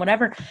life and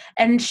whatever.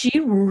 And she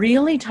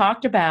really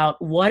talked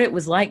about what it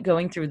was like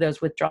going through those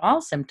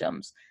withdrawal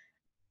symptoms.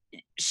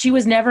 She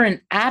was never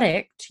an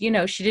addict. She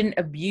didn't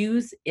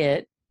abuse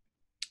it.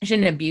 She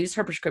didn't abuse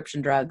her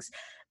prescription drugs.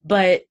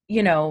 But,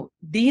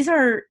 these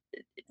are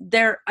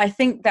there. I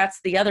think that's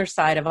the other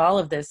side of all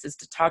of this, is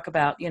to talk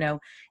about,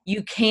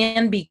 you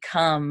can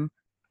become,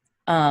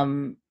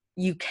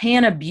 you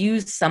can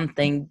abuse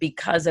something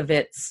because of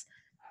its,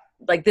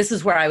 like, this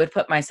is where I would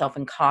put myself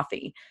in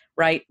coffee,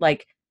 right?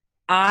 Like,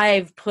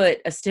 I've put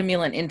a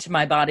stimulant into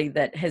my body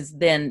that has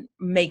then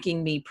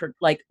making me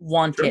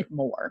want it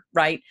more,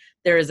 right?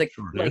 There is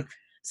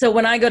so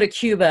when I go to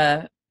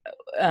Cuba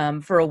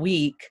for a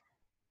week,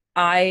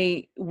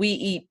 we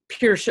eat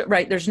pure sugar,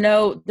 right? There's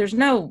no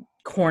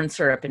corn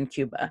syrup in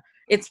Cuba.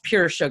 It's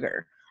pure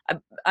sugar.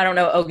 I don't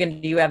know, Ogun,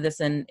 do you have this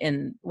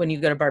in when you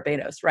go to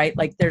Barbados, right?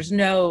 Like, there's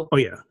no. Oh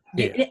yeah.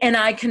 And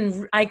I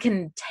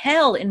can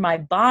tell in my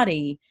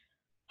body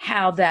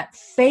how that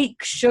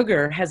fake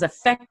sugar has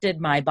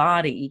affected my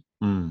body.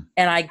 Mm.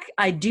 And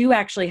I do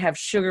actually have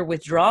sugar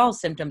withdrawal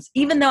symptoms,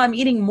 even though I'm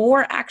eating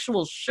more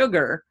actual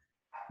sugar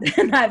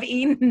than I've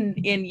eaten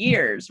in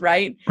years,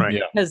 right? Right.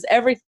 Yeah. Because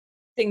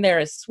everything there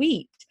is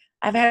sweet.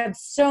 I've had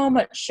so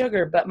much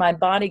sugar, but my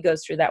body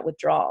goes through that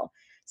withdrawal.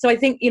 So I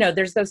think,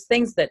 there's those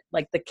things that,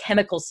 like, the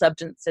chemical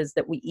substances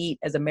that we eat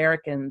as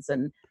Americans,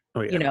 and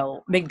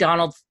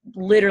McDonald's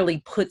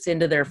literally puts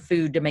into their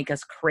food to make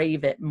us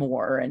crave it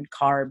more, and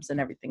carbs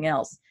and everything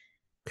else.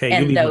 Okay,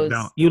 and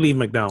you leave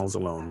McDonald's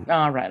alone.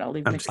 All right, I'll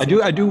leave McDonald's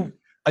alone.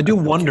 I do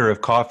wonder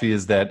if coffee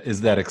is that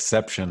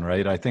exception,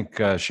 right? I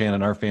think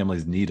Shannon, our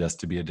families need us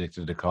to be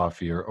addicted to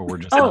coffee, or we're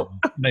just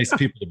nice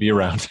people to be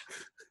around.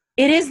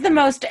 It is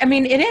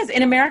it is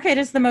in America. It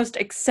is the most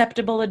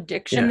acceptable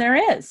addiction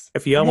there is.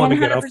 If y'all want to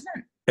get off,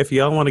 if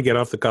y'all want to get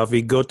off the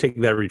coffee, go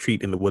take that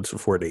retreat in the woods for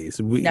 4 days.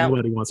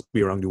 Nobody wants to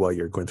be around you while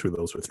you're going through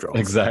those withdrawals.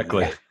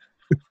 Exactly.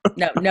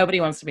 No,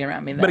 nobody wants to be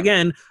around me. Though. But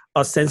again,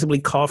 ostensibly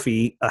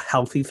coffee, a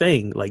healthy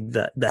thing, like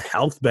the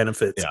health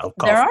benefits of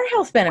coffee. There are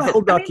health benefits.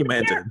 Well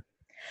documented.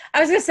 I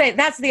was going to say,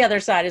 that's the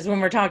other side, is when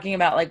we're talking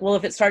about, like, well,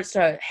 if it starts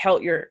to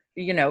help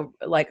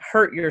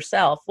hurt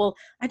yourself. Well,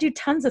 I do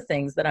tons of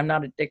things that I'm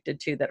not addicted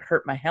to that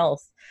hurt my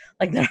health,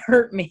 like that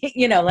hurt me,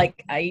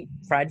 like I eat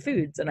fried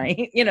foods, and I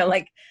eat,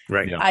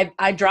 right.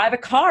 I drive a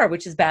car,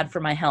 which is bad for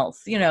my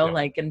health,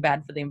 and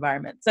bad for the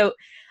environment. So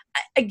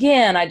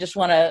again, I just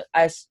want to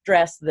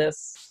stress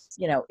this,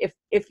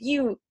 if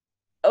you,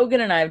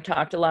 Ogun and I have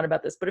talked a lot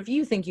about this, but if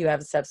you think you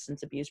have a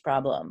substance abuse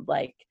problem,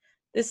 like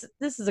this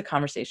is a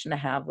conversation to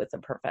have with a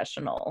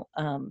professional.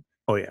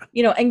 Oh yeah.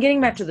 And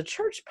getting back to the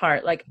church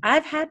part, like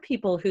I've had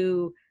people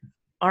who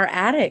are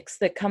addicts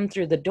that come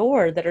through the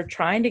door that are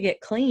trying to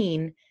get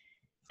clean,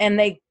 and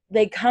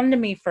they come to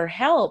me for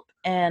help,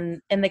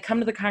 and they come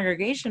to the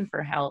congregation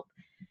for help.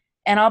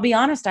 And I'll be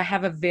honest, I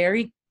have a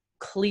very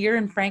clear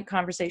and frank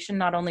conversation,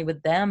 not only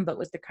with them, but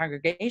with the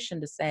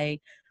congregation, to say,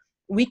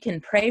 we can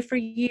pray for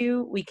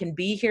you. We can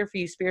be here for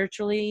you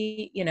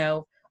spiritually.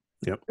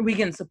 Yep. We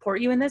can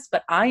support you in this,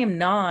 but I am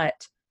not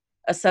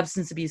a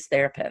substance abuse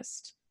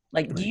therapist.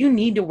 Like, Right. do you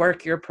need to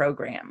work your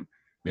program?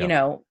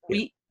 Yeah.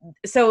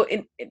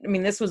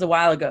 This was a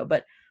while ago,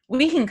 but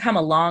we can come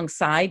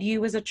alongside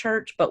you as a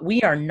church, but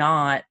we are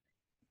not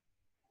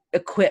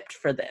equipped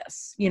for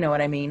this. You know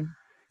what I mean?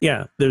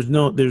 Yeah, there's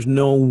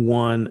no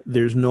one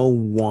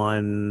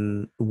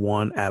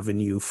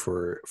avenue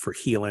for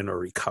healing or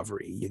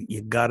recovery.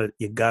 You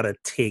gotta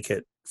take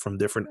it from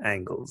different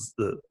angles.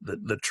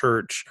 The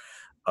church,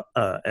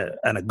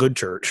 and a good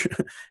church,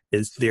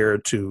 is there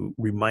to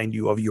remind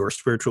you of your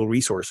spiritual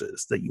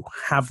resources, that you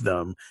have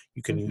them,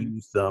 you can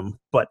use them,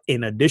 but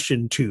in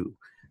addition to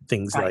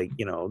things Right.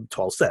 like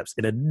 12 steps,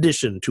 in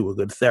addition to a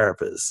good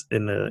therapist,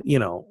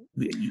 you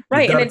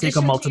Right. In gotta take a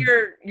addition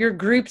to your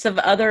groups of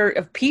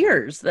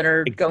peers that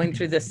are going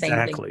through the same thing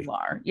Exactly. you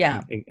are.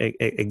 Yeah.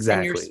 Exactly.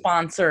 And your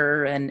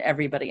sponsor and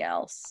everybody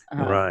else.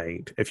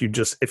 Right. If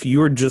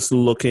you're just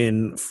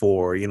looking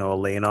for,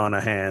 laying on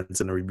of hands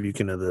and a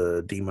rebuking of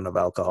the demon of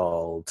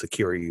alcohol to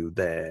cure you,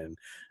 then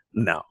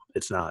no,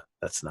 it's not.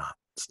 It's not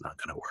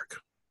going to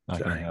work. Not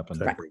going to happen.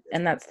 Right.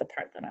 And that's the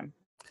part that I'm,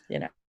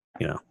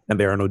 and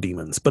there are no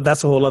demons, but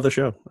that's a whole other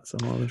show.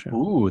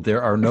 Ooh,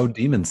 there are no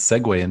demons.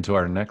 Segue into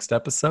our next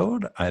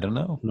episode. I don't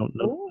know.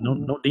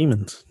 No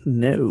demons.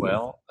 No.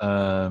 Well,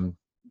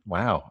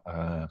 wow.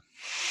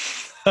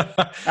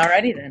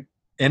 alrighty then.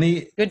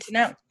 Good to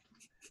know.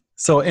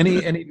 So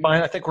any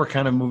I think we're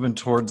kind of moving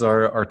towards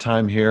our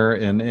time here,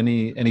 and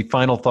any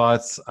final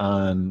thoughts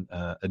on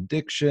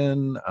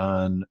addiction,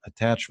 on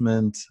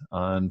attachment,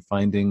 on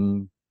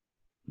finding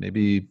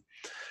maybe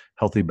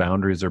healthy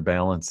boundaries or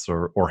balance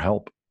or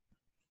help?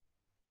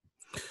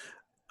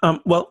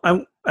 Well,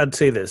 I'd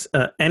say this: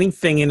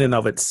 anything in and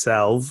of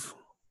itself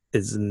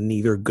is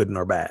neither good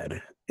nor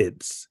bad.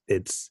 It's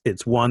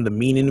one, the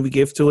meaning we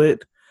give to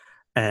it,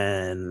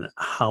 and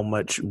how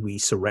much we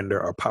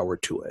surrender our power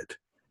to it.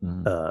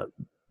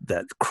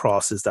 That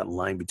crosses that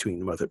line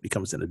between whether it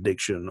becomes an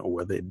addiction or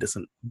whether it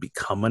doesn't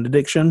become an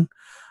addiction.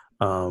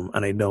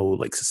 And I know,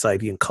 like,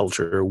 society and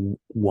culture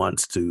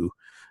wants to,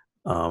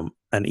 and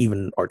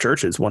even our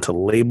churches want to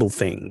label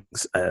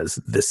things as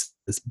this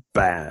is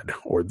bad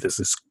or this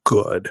is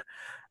good.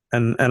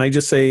 And I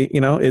just say,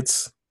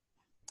 it's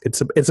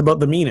about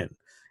the meaning.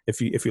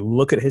 If you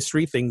look at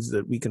history, things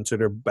that we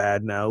consider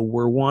bad now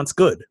were once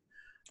good.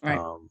 Right.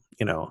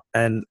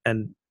 And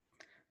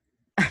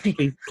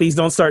please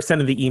don't start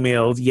sending the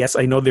emails. Yes,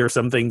 I know there are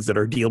some things that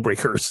are deal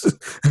breakers.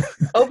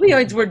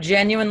 Opioids were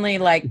genuinely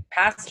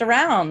passed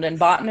around and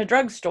bought in a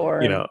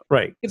drugstore.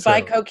 Right. You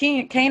buy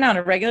cocaine on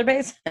a regular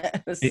basis.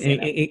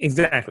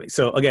 Exactly.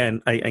 So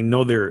again, I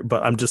know there,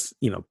 but I'm just,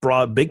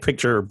 big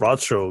picture, broad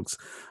strokes.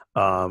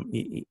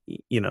 Don't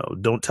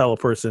tell a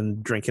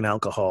person drinking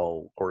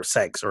alcohol or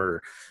sex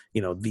or,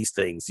 these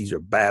things, these are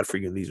bad for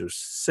you and these are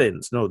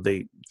sins. No,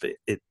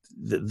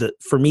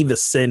 for me, the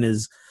sin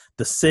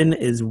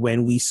is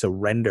when we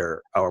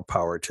surrender our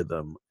power to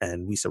them,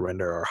 and we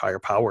surrender our higher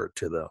power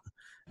to them,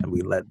 and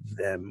we let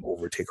them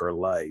overtake our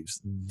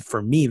lives.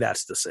 For me,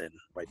 that's the sin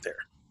right there.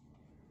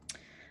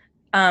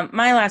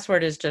 My last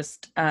word is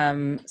just,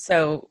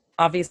 so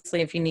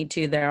obviously, if you need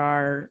to, there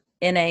are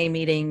NA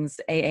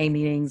meetings, AA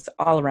meetings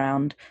all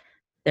around.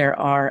 There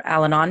are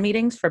Al-Anon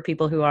meetings for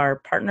people who are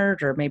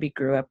partnered or maybe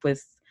grew up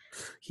with.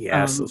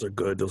 Yes, those are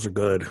good. Those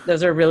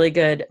are really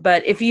good.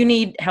 But if you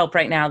need help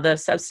right now, the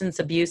Substance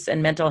Abuse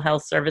and Mental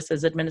Health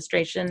Services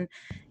Administration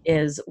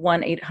is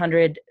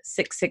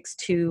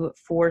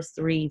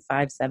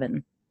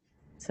 1-800-662-4357.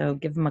 So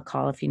give them a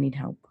call if you need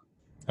help.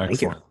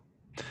 Excellent.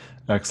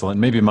 Excellent.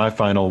 Maybe my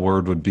final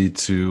word would be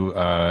to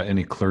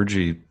any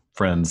clergy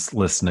friends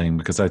listening,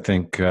 because I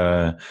think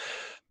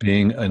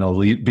being a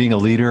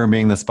leader and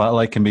being the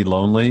spotlight can be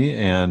lonely,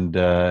 and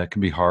it can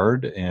be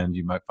hard, and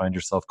you might find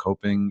yourself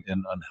coping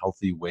in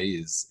unhealthy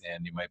ways,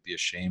 and you might be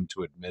ashamed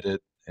to admit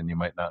it, and you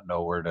might not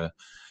know where to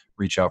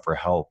reach out for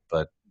help.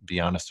 But be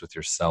honest with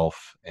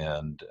yourself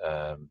and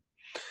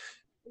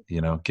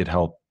get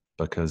help,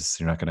 because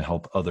you're not going to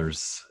help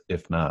others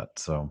if not.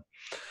 So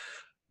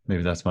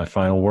maybe that's my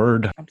final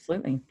word.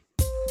 Absolutely.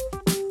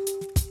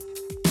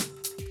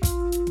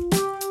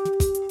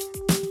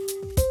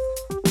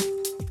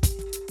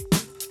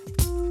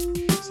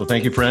 So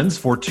thank you, friends,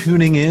 for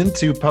tuning in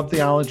to Pub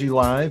Theology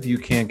Live. You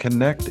can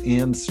connect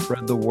and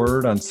spread the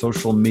word on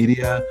social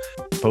media.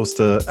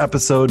 post an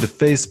episode to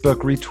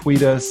Facebook,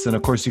 retweet us, and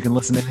of course you can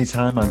listen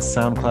anytime on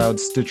SoundCloud,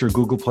 Stitcher,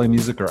 Google Play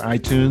Music, or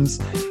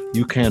iTunes.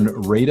 You can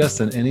rate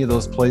us in any of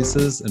those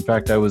places. In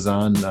fact, I was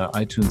on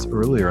iTunes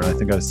earlier, and I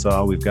think I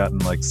saw we've gotten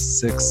like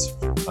 6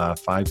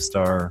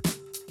 5-star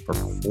or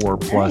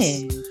 4+,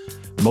 Nice.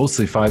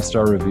 mostly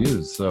 5-star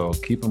reviews. So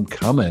keep them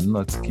coming.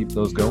 Let's keep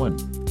those going.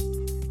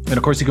 And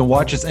of course, you can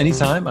watch us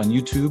anytime on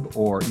YouTube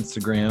or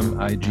Instagram,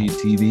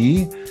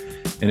 IGTV.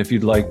 And if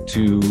you'd like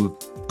to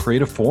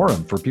create a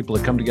forum for people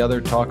to come together,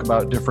 talk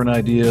about different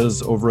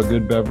ideas over a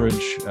good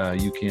beverage,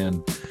 you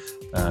can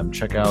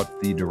check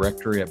out the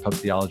directory at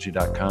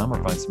pubtheology.com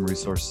or find some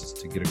resources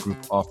to get a group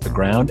off the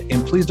ground.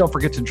 And please don't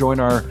forget to join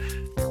our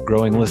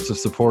growing list of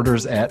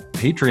supporters at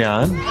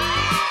Patreon.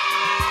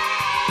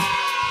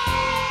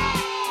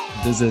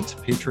 Visit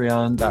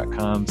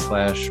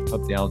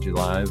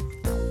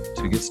patreon.com/pubtheologylive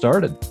to get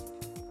started.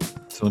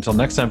 So until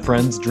next time,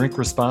 friends, drink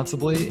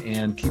responsibly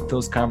and keep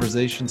those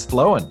conversations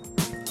flowing.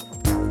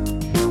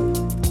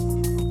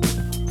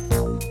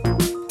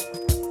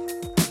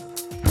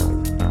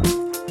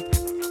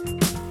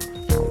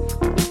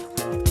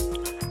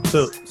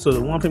 So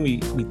the one thing we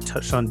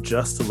touched on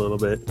just a little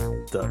bit,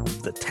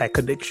 the tech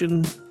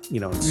addiction,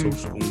 and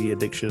social media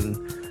addiction,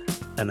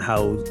 and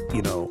how, I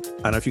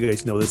don't know if you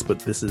guys know this, but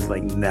this is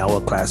like now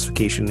a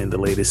classification in the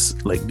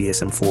latest like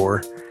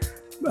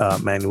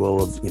DSM-4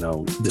 manual of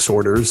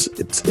disorders.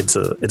 It's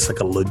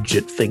like a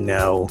legit thing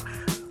now,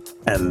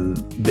 and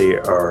they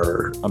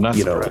are. I'm not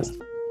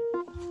surprised.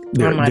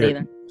 I'm not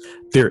either.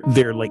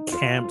 They're like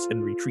camps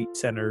and retreat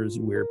centers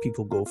where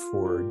people go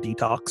for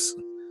detox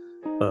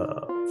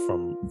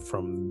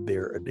from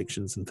their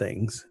addictions and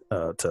things,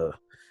 to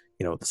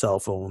the cell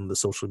phone, the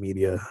social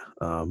media.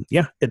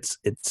 It's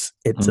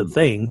a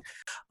thing.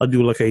 I'll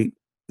do like a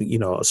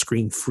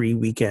screen-free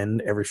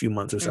weekend every few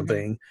months or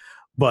something.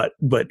 But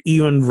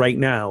even right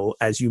now,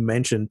 as you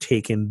mentioned,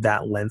 taking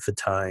that length of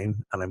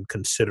time, and I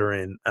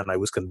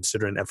was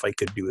considering if I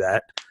could do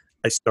that,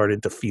 I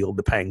started to feel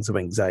the pangs of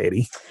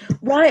anxiety.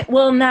 Right.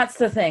 Well, and that's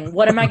the thing.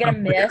 What am I going to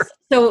miss?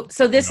 So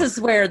this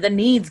is where the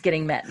need's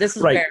getting met. This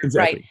is where,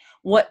 exactly. right.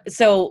 What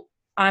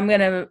am I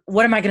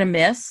going to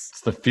miss?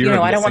 It's the fear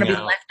of I don't want to be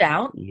missing out. left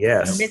out.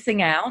 Yes.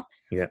 Missing out.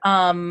 Yeah.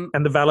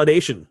 And the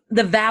validation.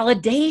 The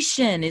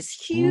validation is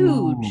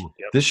huge. Ooh,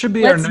 this should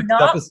be our Let's next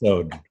not-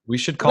 episode. We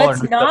should call our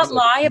Let's next not episode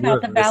lie Fear about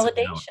of the Missing Out.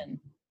 validation.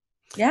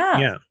 Yeah.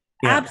 Yeah.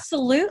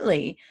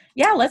 Absolutely.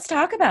 Yeah, let's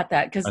talk about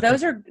that, because I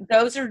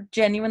those are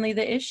genuinely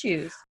the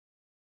issues.